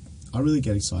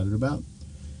get excited about.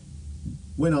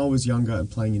 When I was younger and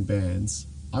playing in bands,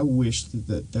 I wished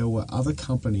that there were other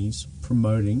companies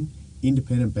promoting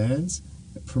independent bands,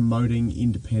 promoting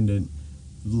independent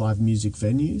live music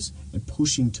venues, and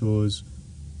pushing tours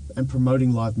and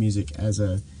promoting live music as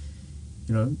a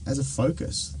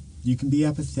focus. You can be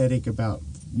apathetic about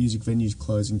music venues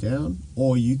closing down,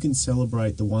 or you can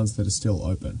celebrate the ones that are still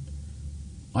open.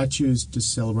 I choose to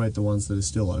celebrate the ones that are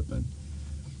still open.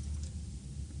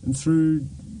 And through,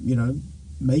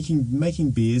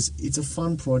 making beers, it's a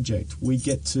fun project. We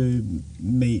get to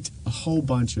meet a whole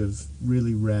bunch of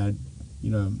really rad,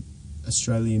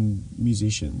 Australian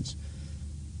musicians.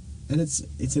 And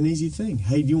it's an easy thing.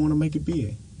 Hey, do you want to make a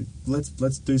beer? Let's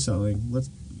do something.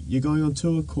 You're going on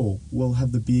tour? Cool. We'll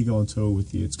have the beer go on tour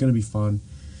with you. It's going to be fun.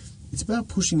 It's about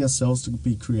pushing ourselves to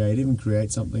be creative and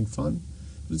create something fun.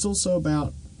 But it's also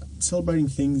about celebrating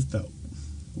things that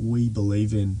we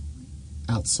believe in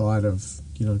outside of,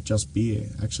 just beer.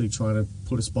 Actually trying to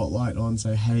put a spotlight on and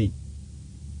say, hey,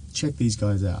 check these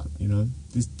guys out.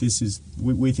 This is,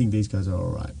 we think these guys are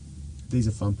all right. These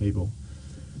are fun people.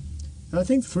 And I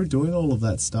think through doing all of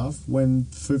that stuff, when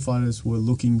Foo Fighters were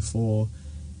looking for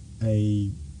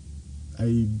a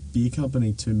beer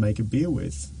company to make a beer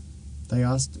with, they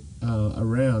asked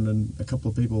around, and a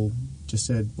couple of people just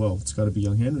said, well, it's got to be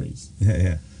Young Henry's.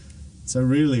 Yeah. So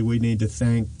really, we need to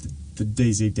thank the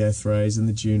DZ Death Rays and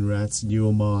the June Rats and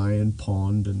UMI and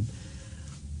Pond, and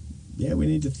we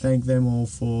need to thank them all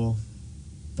for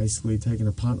basically taking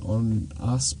a punt on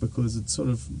us, because it's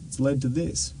led to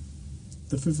this.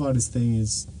 The Foo Fighters thing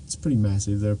it's pretty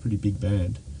massive. They're a pretty big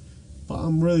band, but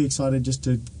I'm really excited just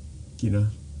to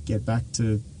get back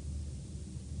to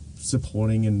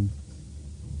supporting and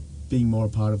being more a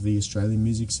part of the Australian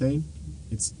music scene.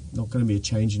 It's not going to be a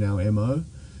change in our MO.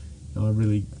 I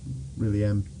really, really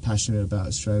am passionate about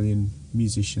Australian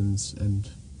musicians, and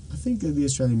I think that the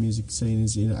Australian music scene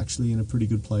is actually in a pretty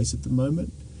good place at the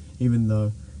moment, even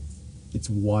though it's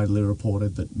widely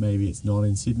reported that maybe it's not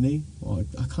in Sydney. Well,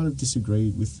 I kind of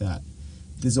disagree with that.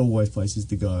 There's always places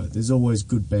to go. There's always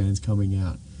good bands coming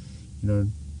out.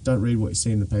 Don't read what you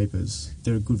see in the papers.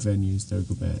 There are good venues. There are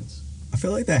good bands. I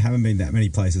feel like there haven't been that many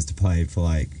places to play for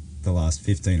like the last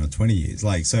 15 or 20 years.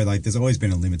 There's always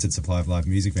been a limited supply of live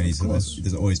music venues. So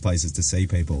there's always places to see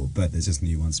people, but there's just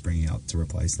new ones springing up to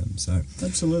replace them. So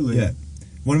absolutely. Yeah.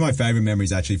 One of my favourite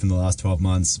memories actually from the last 12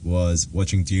 months was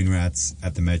watching Dune Rats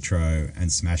at the Metro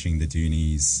and smashing the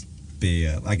Dunies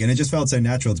beer. And it just felt so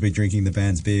natural to be drinking the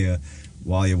band's beer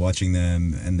while you're watching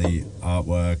them, and the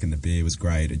artwork and the beer was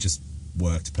great. It just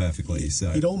worked perfectly. So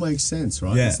it all makes sense,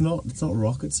 right? Yeah. It's not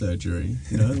rocket surgery,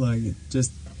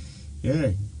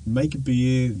 make a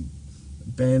beer,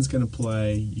 band's going to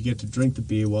play, you get to drink the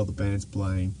beer while the band's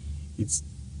playing. It's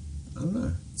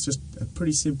just a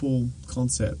pretty simple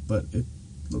concept, but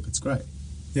it's great.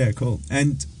 Yeah, cool.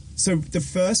 And so the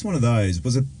first one of those,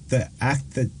 was it the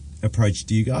act that approached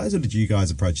you guys, or did you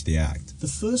guys approach the act? The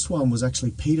first one was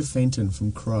actually Peter Fenton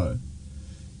from Crow.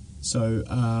 So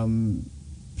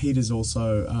Peter's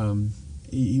also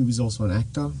he was also an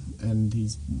actor, and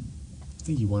I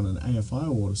think he won an AFI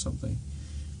award or something.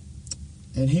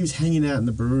 And he was hanging out in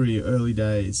the brewery early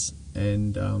days,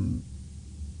 and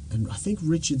I think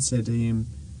Richard said to him,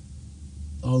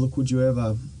 "Oh, look, would you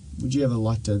ever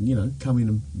like to come in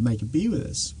and make a beer with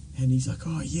us?" And he's like,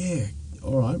 "Oh yeah,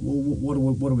 all right. Well,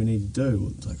 what do we need to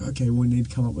do?" It's like, "Okay, we need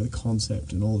to come up with a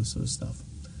concept and all this sort of stuff."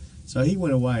 So he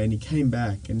went away and he came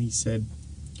back and he said,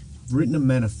 "I've written a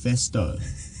manifesto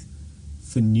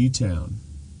for Newtown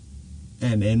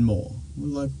and Enmore." We're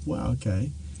like, "Wow,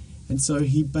 okay." And so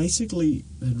he basically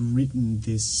had written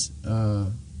this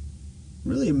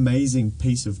really amazing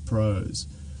piece of prose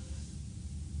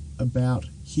about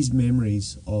his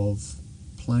memories of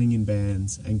playing in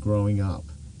bands and growing up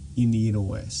in the inner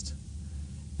west.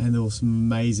 And there were some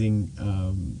amazing,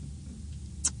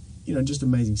 just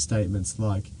amazing statements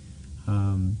like,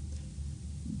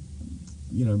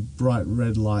 bright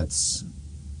red lights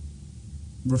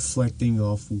reflecting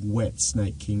off wet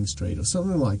Snake King Street or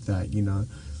something like that,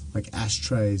 like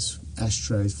ashtrays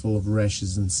full of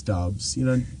reshes and stubs,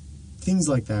 things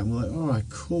like that. And we're like, all right,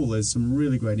 cool, there's some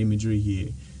really great imagery here.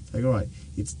 It's like, all right,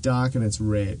 it's dark and it's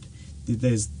red.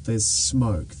 There's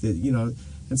smoke,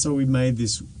 and so we made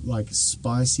this like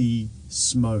spicy,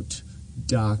 smoked,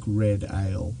 dark red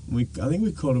ale. I think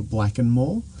we called it Black and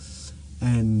More,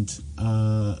 and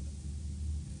that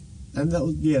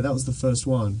was the first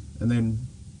one. And then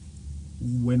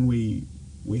when we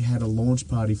had a launch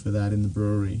party for that in the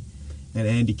brewery, and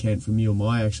Andy Kent from You and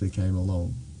My actually came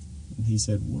along, and he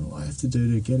said, "What do I have to do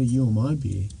to get a You and My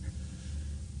beer?"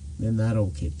 Then that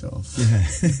all kicked off. Yeah.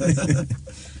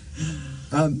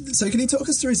 So can you talk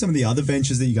us through some of the other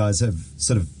ventures that you guys have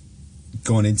sort of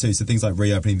gone into? So things like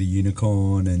reopening the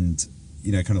Unicorn and,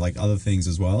 kind of like other things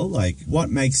as well. Like, what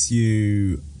makes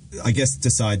you, I guess,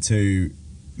 decide to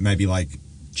maybe like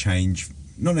change,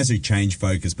 not necessarily change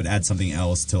focus, but add something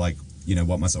else to like,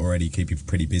 what must already keep you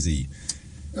pretty busy?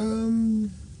 The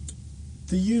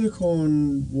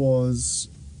Unicorn was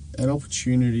an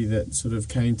opportunity that sort of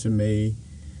came to me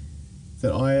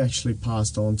that I actually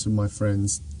passed on to my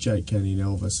friends Jake, Kenny and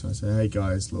Elvis. I said, hey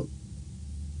guys, look,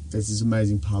 there's this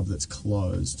amazing pub that's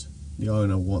closed. The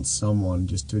owner wants someone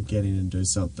just to get in and do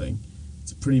something.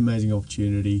 It's a pretty amazing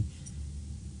opportunity.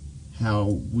 How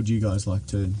would you guys like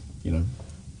to,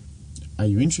 are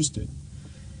you interested?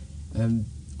 And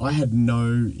I had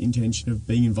no intention of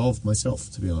being involved myself,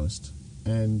 to be honest.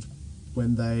 And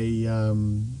when they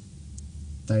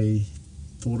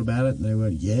thought about it and they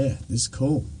went, yeah, this is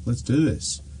cool, let's do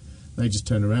this. They just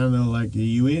turned around and they were like, are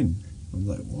you in? I was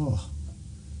like, whoa,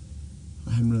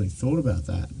 I hadn't really thought about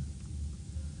that.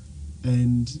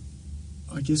 And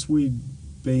I guess we'd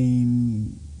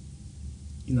been,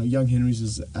 Young Henry's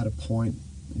was at a point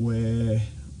where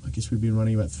I guess we'd been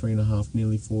running about 3.5,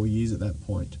 nearly 4 years at that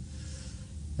point.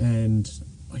 And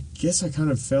I guess I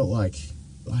kind of felt like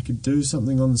I could do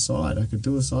something on the side. I could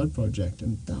do a side project,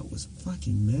 and that was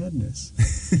fucking madness.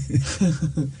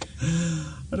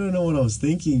 I don't know what I was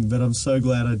thinking, but I'm so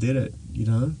glad I did it,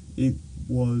 It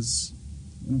was...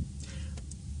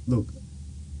 Look,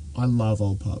 I love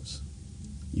old pubs.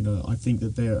 I think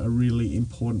that they're a really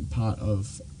important part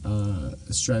of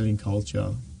Australian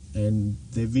culture, and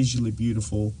they're visually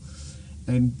beautiful.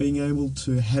 And being able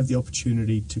to have the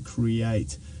opportunity to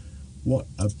create what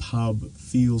a pub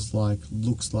feels like,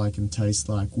 looks like and tastes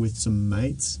like with some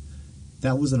mates,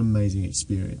 that was an amazing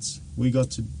experience. We got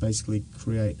to basically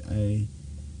create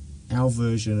our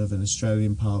version of an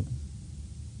Australian pub,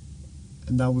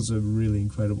 and that was a really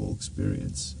incredible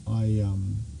experience.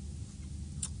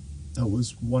 That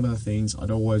was one of the things I'd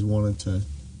always wanted to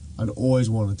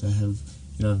have,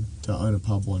 to own a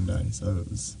pub one day. So it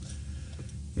was,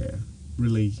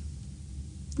 really,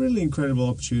 really incredible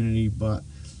opportunity, but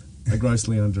I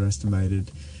grossly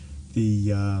underestimated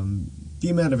the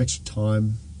amount of extra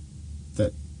time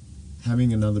that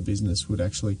having another business would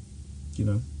actually,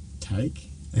 take.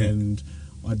 Yeah. And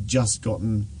I'd just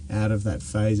gotten out of that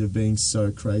phase of being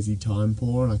so crazy time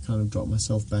poor, and I kind of dropped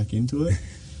myself back into it.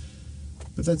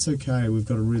 But that's okay. We've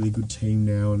got a really good team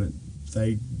now, and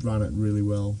they run it really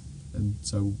well. And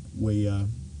so we're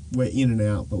in and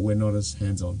out, but we're not as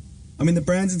hands-on. I mean, the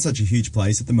brand's in such a huge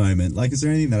place at the moment. Like, is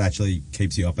there anything that actually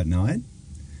keeps you up at night?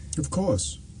 Of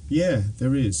course. Yeah,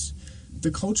 there is.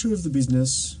 The culture of the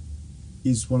business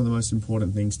is one of the most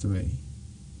important things to me.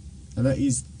 And that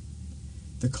is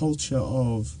the culture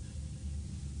of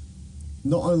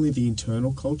not only the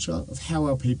internal culture of how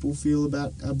our people feel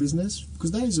about our business,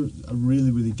 because that is a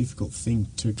really, really difficult thing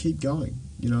to keep going.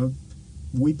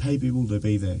 We pay people to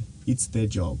be there. It's their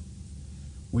job.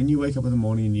 When you wake up in the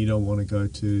morning and you don't want to go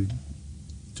to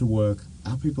work,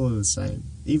 our people are the same.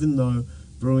 Even though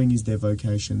brewing is their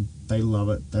vocation, they love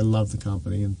it, they love the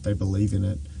company, and they believe in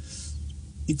it.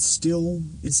 It's still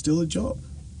a job.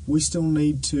 We still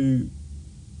need to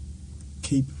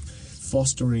keep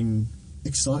fostering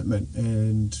excitement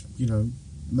and,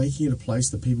 making it a place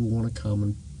that people want to come,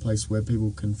 and a place where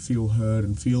people can feel heard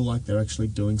and feel like they're actually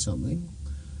doing something.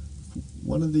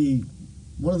 One of the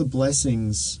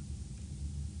blessings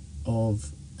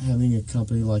of having a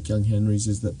company like Young Henry's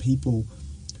is that people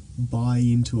buy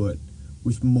into it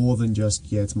with more than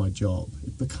just, it's my job.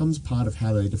 It becomes part of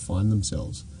how they define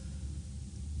themselves.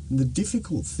 And the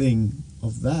difficult thing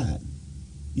of that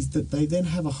is that they then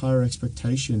have a higher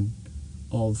expectation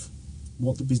of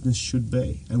what the business should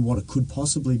be and what it could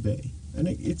possibly be. And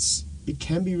it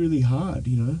can be really hard,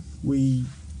 The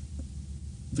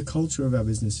culture of our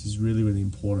business is really, really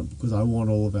important, because I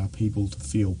want all of our people to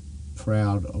feel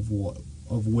proud of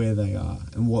where they are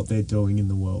and what they're doing in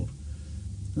the world.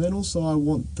 And then also I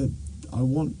want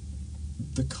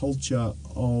the culture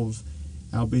of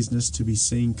our business to be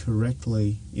seen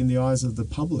correctly in the eyes of the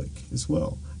public as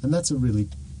well. And that's a really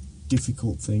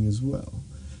difficult thing as well,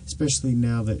 especially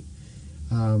now that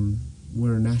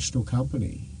we're a national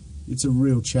company. It's a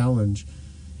real challenge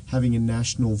having a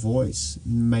national voice,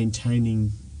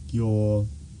 maintaining your,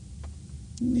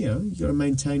 you got to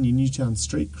maintain your Newtown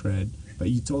street cred, but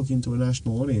you're talking to a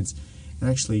national audience, and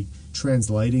actually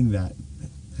translating that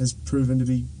has proven to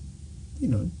be,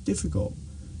 difficult.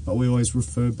 But we always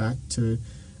refer back to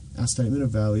our statement of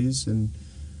values, and,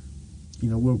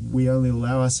 we only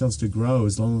allow ourselves to grow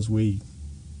as long as we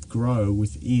grow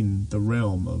within the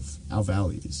realm of our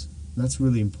values. And that's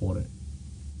really important.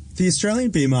 The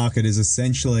Australian beer market is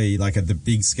essentially like at the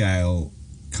big scale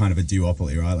kind of a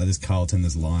duopoly, right? Like there's Carlton,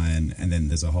 there's Lion, and then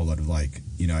there's a whole lot of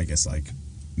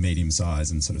medium size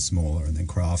and sort of smaller, and then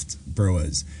craft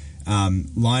brewers.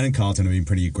 Lion and Carlton have been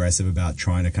pretty aggressive about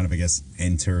trying to kind of,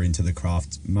 enter into the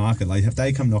craft market. Like, have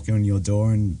they come knocking on your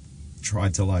door and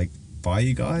tried to buy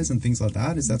you guys and things like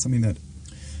that? Is that something that...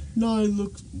 No,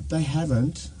 look, they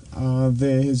haven't.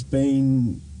 There has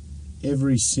been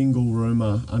every single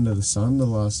rumour under the sun the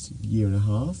last year and a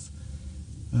half.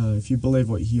 If you believe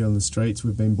what you hear on the streets,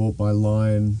 we've been bought by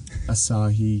Lion,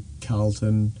 Asahi,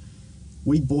 Carlton.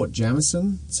 We bought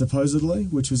Jameson, supposedly,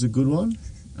 which was a good one.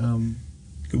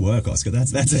 Good work, Oscar.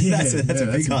 That's a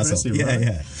big hustle. Right?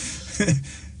 Yeah.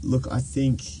 Look, I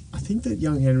think that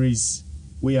Young Henry's,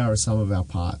 we are a sum of our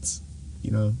parts.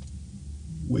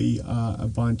 We are a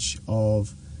bunch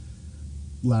of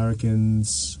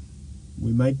larrikins.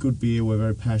 We make good beer. We're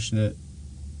very passionate,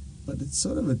 but it's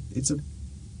sort of it's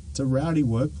a rowdy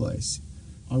workplace.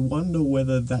 I wonder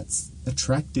whether that's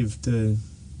attractive to.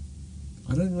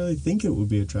 I don't really think it would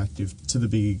be attractive to the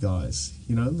bigger guys.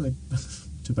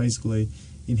 To basically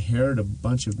inherit a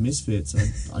bunch of misfits.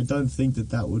 I don't think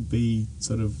that would be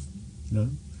sort of,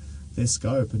 their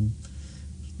scope. And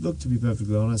look, to be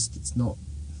perfectly honest, it's not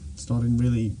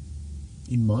really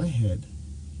in my head.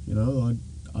 I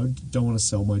don't want to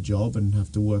sell my job and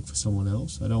have to work for someone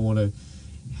else. I don't want to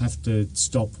have to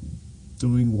stop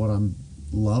doing what I'm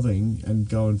loving and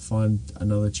go and find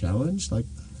another challenge.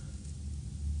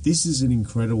 This is an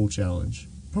incredible challenge.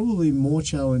 Probably more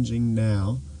challenging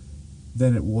now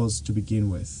than it was to begin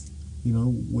with.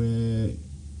 Where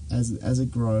as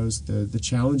it grows, the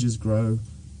challenges grow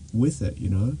with it,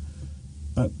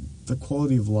 But the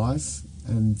quality of life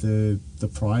and the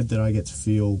pride that I get to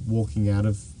feel walking out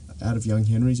of Young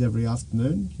Henry's every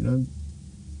afternoon,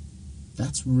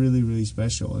 that's really, really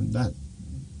special, and that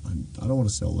I don't want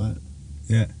to sell that.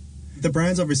 Yeah. The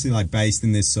brand's obviously based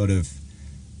in this sort of,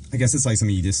 I guess it's something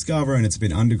you discover, and it's a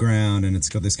bit underground, and it's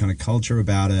got this kind of culture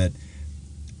about it.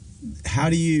 How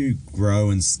do you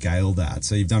grow and scale that?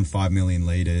 So you've done 5 million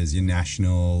litres, you're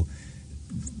national.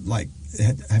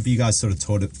 Have you guys sort of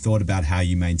thought about how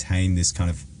you maintain this kind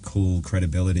of cool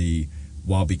credibility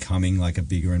while becoming a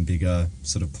bigger and bigger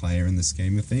sort of player in the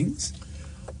scheme of things?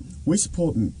 We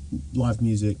support live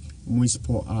music and we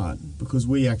support art because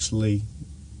we actually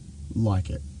like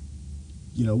it.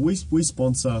 We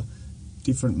sponsor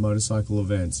different motorcycle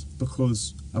events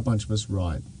because a bunch of us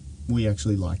ride. We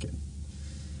actually like it.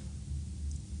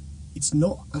 It's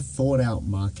not a thought-out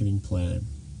marketing plan.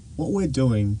 What we're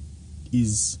doing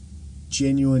is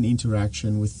genuine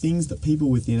interaction with things that people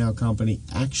within our company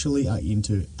actually are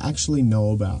into, actually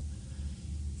know about.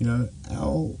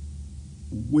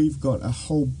 We've got a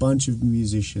whole bunch of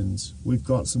musicians. We've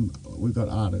got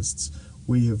artists.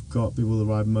 We have got people that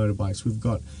ride motorbikes. We've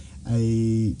got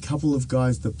a couple of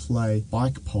guys that play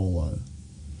bike polo.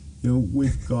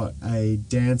 We've got a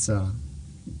dancer.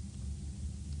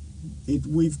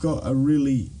 We've got a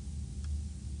really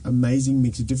amazing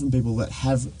mix of different people that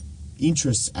have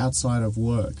interests outside of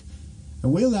work.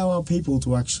 And we allow our people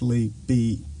to actually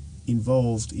be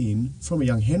involved in, from a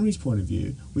Young Henry's point of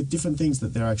view, with different things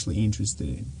that they're actually interested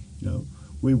in.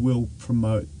 We will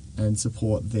promote and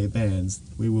support their bands.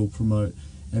 We will promote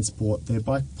and support their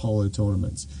bike polo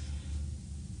tournaments.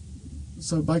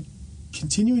 So by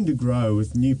continuing to grow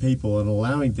with new people and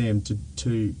allowing them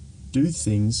to do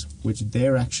things which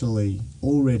they're actually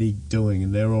already doing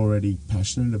and they're already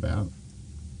passionate about,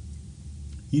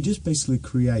 you just basically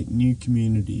create new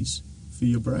communities for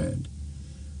your brand.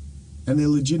 And they're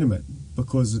legitimate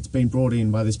because it's been brought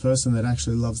in by this person that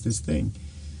actually loves this thing.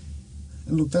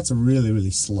 And look, that's a really,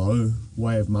 really slow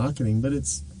way of marketing, but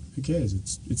who cares?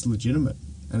 It's legitimate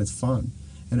and it's fun.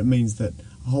 And it means that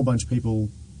a whole bunch of people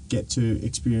get to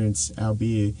experience our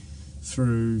beer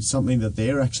through something that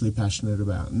they're actually passionate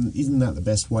about. And isn't that the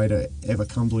best way to ever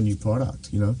come to a new product?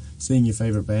 Seeing your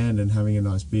favourite band and having a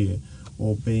nice beer,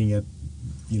 or being at,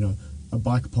 a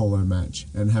bike polo match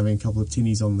and having a couple of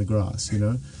tinnies on the grass,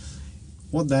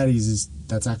 what that is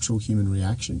that's actual human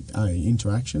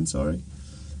interaction. Sorry.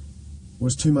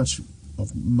 Whereas too much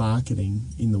of marketing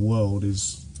in the world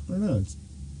is, I don't know, it's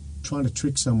trying to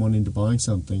trick someone into buying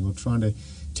something, or trying to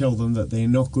tell them that they're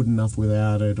not good enough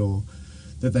without it, or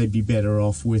that they'd be better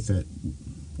off with it.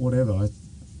 Whatever.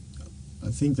 I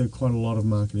think that quite a lot of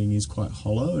marketing is quite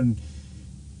hollow, and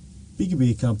bigger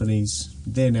beer companies,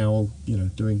 they're now,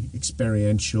 doing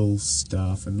experiential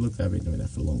stuff, and look, they've been doing that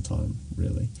for a long time,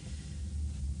 really.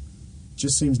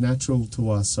 Just seems natural to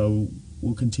us, so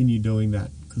we'll continue doing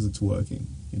that because it's working,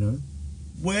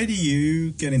 Where do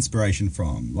you get inspiration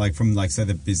from? Like, from, like, say,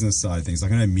 the business side of things?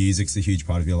 Like, I know music's a huge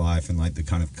part of your life and, like, the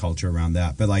kind of culture around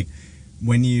that. But, like,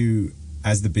 when you,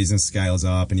 as the business scales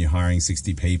up and you're hiring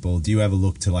 60 people, do you ever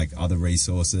look to, like, other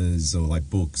resources or, like,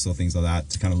 books or things like that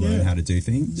to kind of learn how to do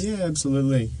things? Yeah,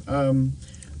 absolutely. I've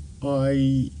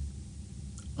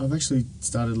actually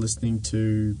started listening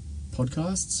to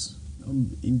podcasts.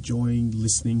 I'm enjoying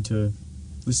listening to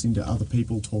other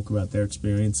people talk about their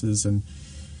experiences and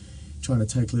trying to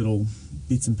take little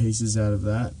bits and pieces out of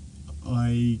that.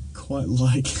 I quite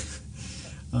like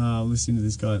listening to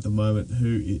this guy at the moment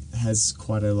who has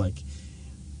quite a, like,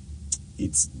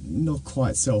 it's not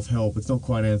quite self-help, it's not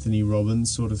quite Anthony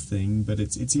Robbins sort of thing, but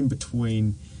it's in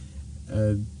between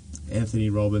Anthony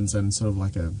Robbins and sort of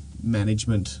like a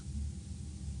management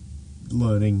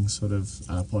learning sort of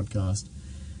podcast.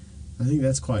 I think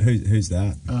that's quite... Who's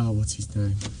that? What's his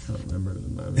name? I can't remember it at the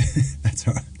moment. That's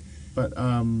all right. But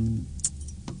I'm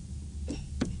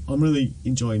really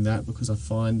enjoying that because I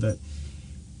find that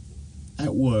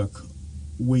at work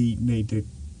we need to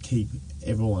keep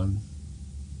everyone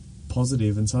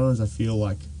positive, and sometimes I feel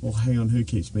like, well, hang on, who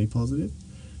keeps me positive?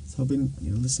 So I've been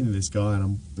listening to this guy, and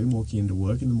I've been walking into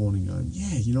work in the morning going,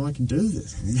 yeah, I can do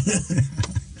this.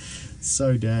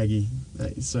 So daggy.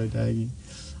 That is so daggy.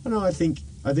 I don't know, I think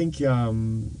I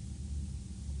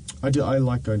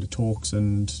like going to talks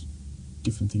and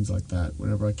different things like that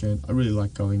whenever I can. I really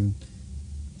like going,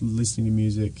 listening to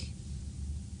music,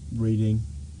 reading,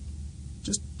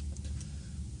 just,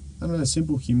 I don't know,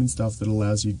 simple human stuff that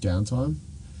allows you downtime.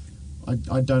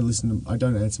 I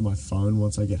don't answer my phone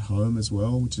once I get home as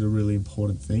well, which is a really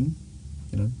important thing.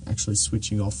 Actually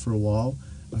switching off for a while,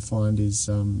 I find is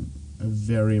a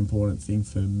very important thing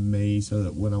for me, so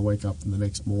that when I wake up in the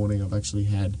next morning, I've actually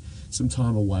had some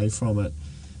time away from it.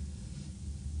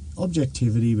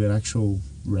 Objectivity, but actual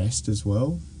rest as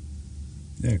well.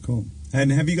 Yeah, cool.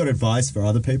 And have you got advice for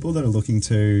other people that are looking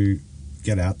to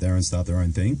get out there and start their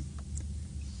own thing?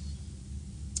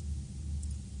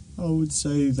 I would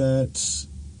say that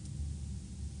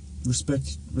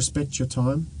respect your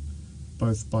time,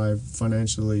 both by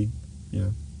financially,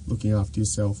 looking after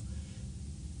yourself,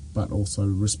 but also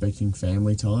respecting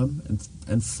family time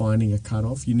and finding a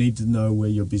cutoff. You need to know where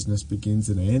your business begins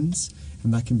and ends,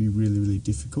 and that can be really, really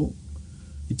difficult.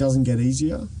 It doesn't get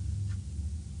easier.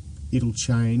 It'll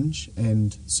change,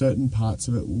 and certain parts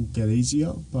of it will get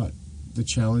easier, but the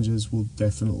challenges will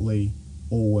definitely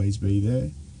always be there.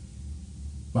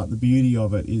 But the beauty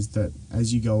of it is that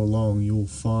as you go along, you'll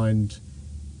find,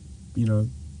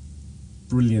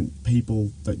 brilliant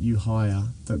people that you hire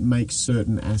that make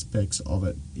certain aspects of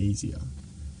it easier.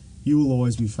 You will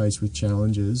always be faced with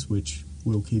challenges which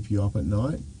will keep you up at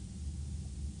night,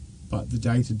 but the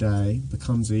day-to-day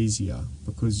becomes easier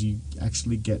because you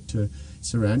actually get to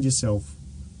surround yourself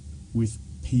with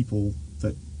people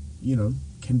that,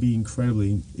 can be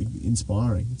incredibly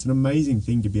inspiring. It's an amazing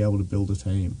thing to be able to build a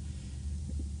team.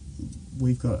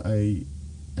 We've got an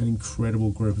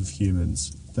incredible group of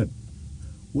humans that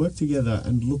work together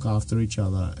and look after each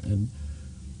other. And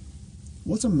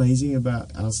what's amazing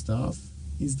about our staff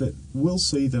is that we'll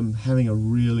see them having a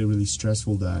really, really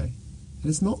stressful day. And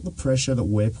it's not the pressure that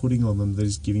we're putting on them that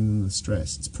is giving them the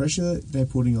stress. It's pressure that they're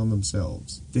putting on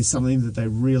themselves. There's something that they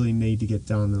really need to get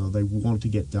done, or they want to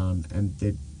get done, and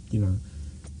they're,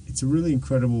 it's a really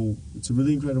incredible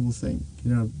thing.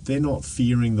 They're not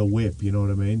fearing the whip, you know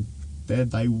what I mean?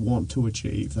 They want to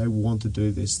achieve. They want to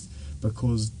do this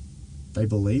because they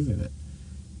believe in it.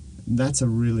 And that's a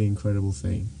really incredible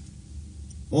thing.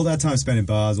 All that time spent in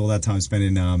bars, all that time spent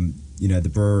in, the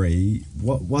brewery,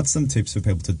 what's some tips for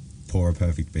people to pour a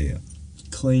perfect beer?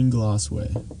 Clean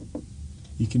glassware.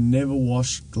 You can never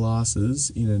wash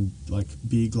glasses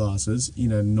beer glasses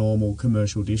in a normal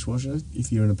commercial dishwasher.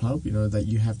 If you're in a pub, that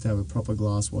you have to have a proper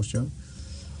glass washer.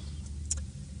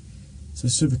 So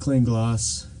super clean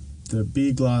glass. The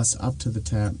beer glass up to the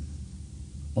tap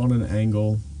on an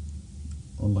angle,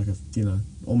 on like a,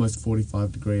 almost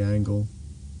 45 degree angle.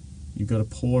 You've got to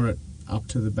pour it up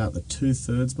to about the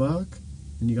 2/3 mark,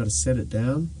 and you've got to set it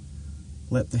down,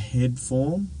 let the head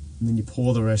form, and then you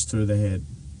pour the rest through the head.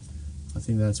 I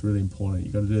think that's really important.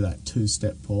 You've got to do that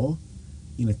 2-step pour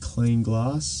in a clean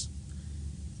glass,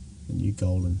 and you're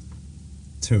golden.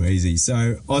 Too easy.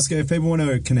 So, Oscar, if people want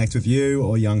to connect with you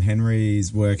or Young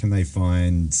Henry's, where can they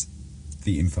find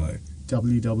the info?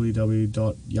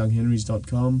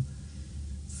 www.younghenrys.com,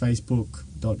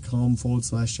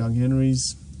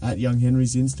 facebook.com/younghenrys, at Young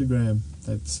Henry's Instagram.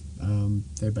 That's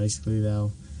they're basically our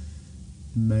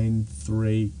main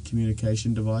 3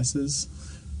 communication devices.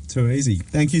 Too easy.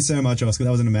 Thank you so much, Oscar.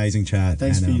 That was an amazing chat.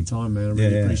 Thanks for your time, man. I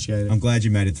really appreciate it. I'm glad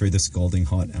you made it through the scalding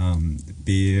hot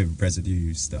beer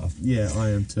residue stuff. Yeah, I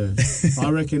am too. I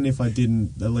reckon if I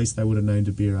didn't, at least they would have named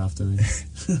a beer after me.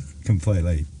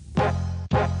 Completely.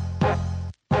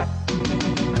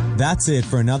 That's it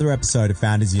for another episode of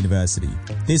Founders University.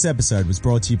 This episode was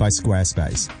brought to you by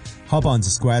Squarespace. Hop on to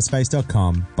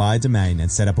squarespace.com, buy a domain,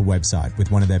 and set up a website with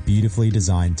one of their beautifully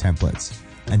designed templates.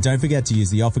 And don't forget to use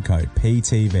the offer code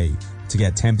PTV to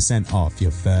get 10% off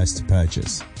your first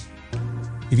purchase.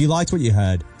 If you liked what you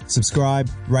heard, subscribe,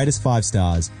 rate us 5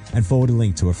 stars, and forward a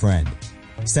link to a friend.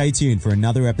 Stay tuned for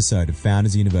another episode of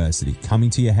Founders University coming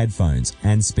to your headphones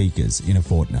and speakers in a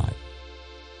fortnight.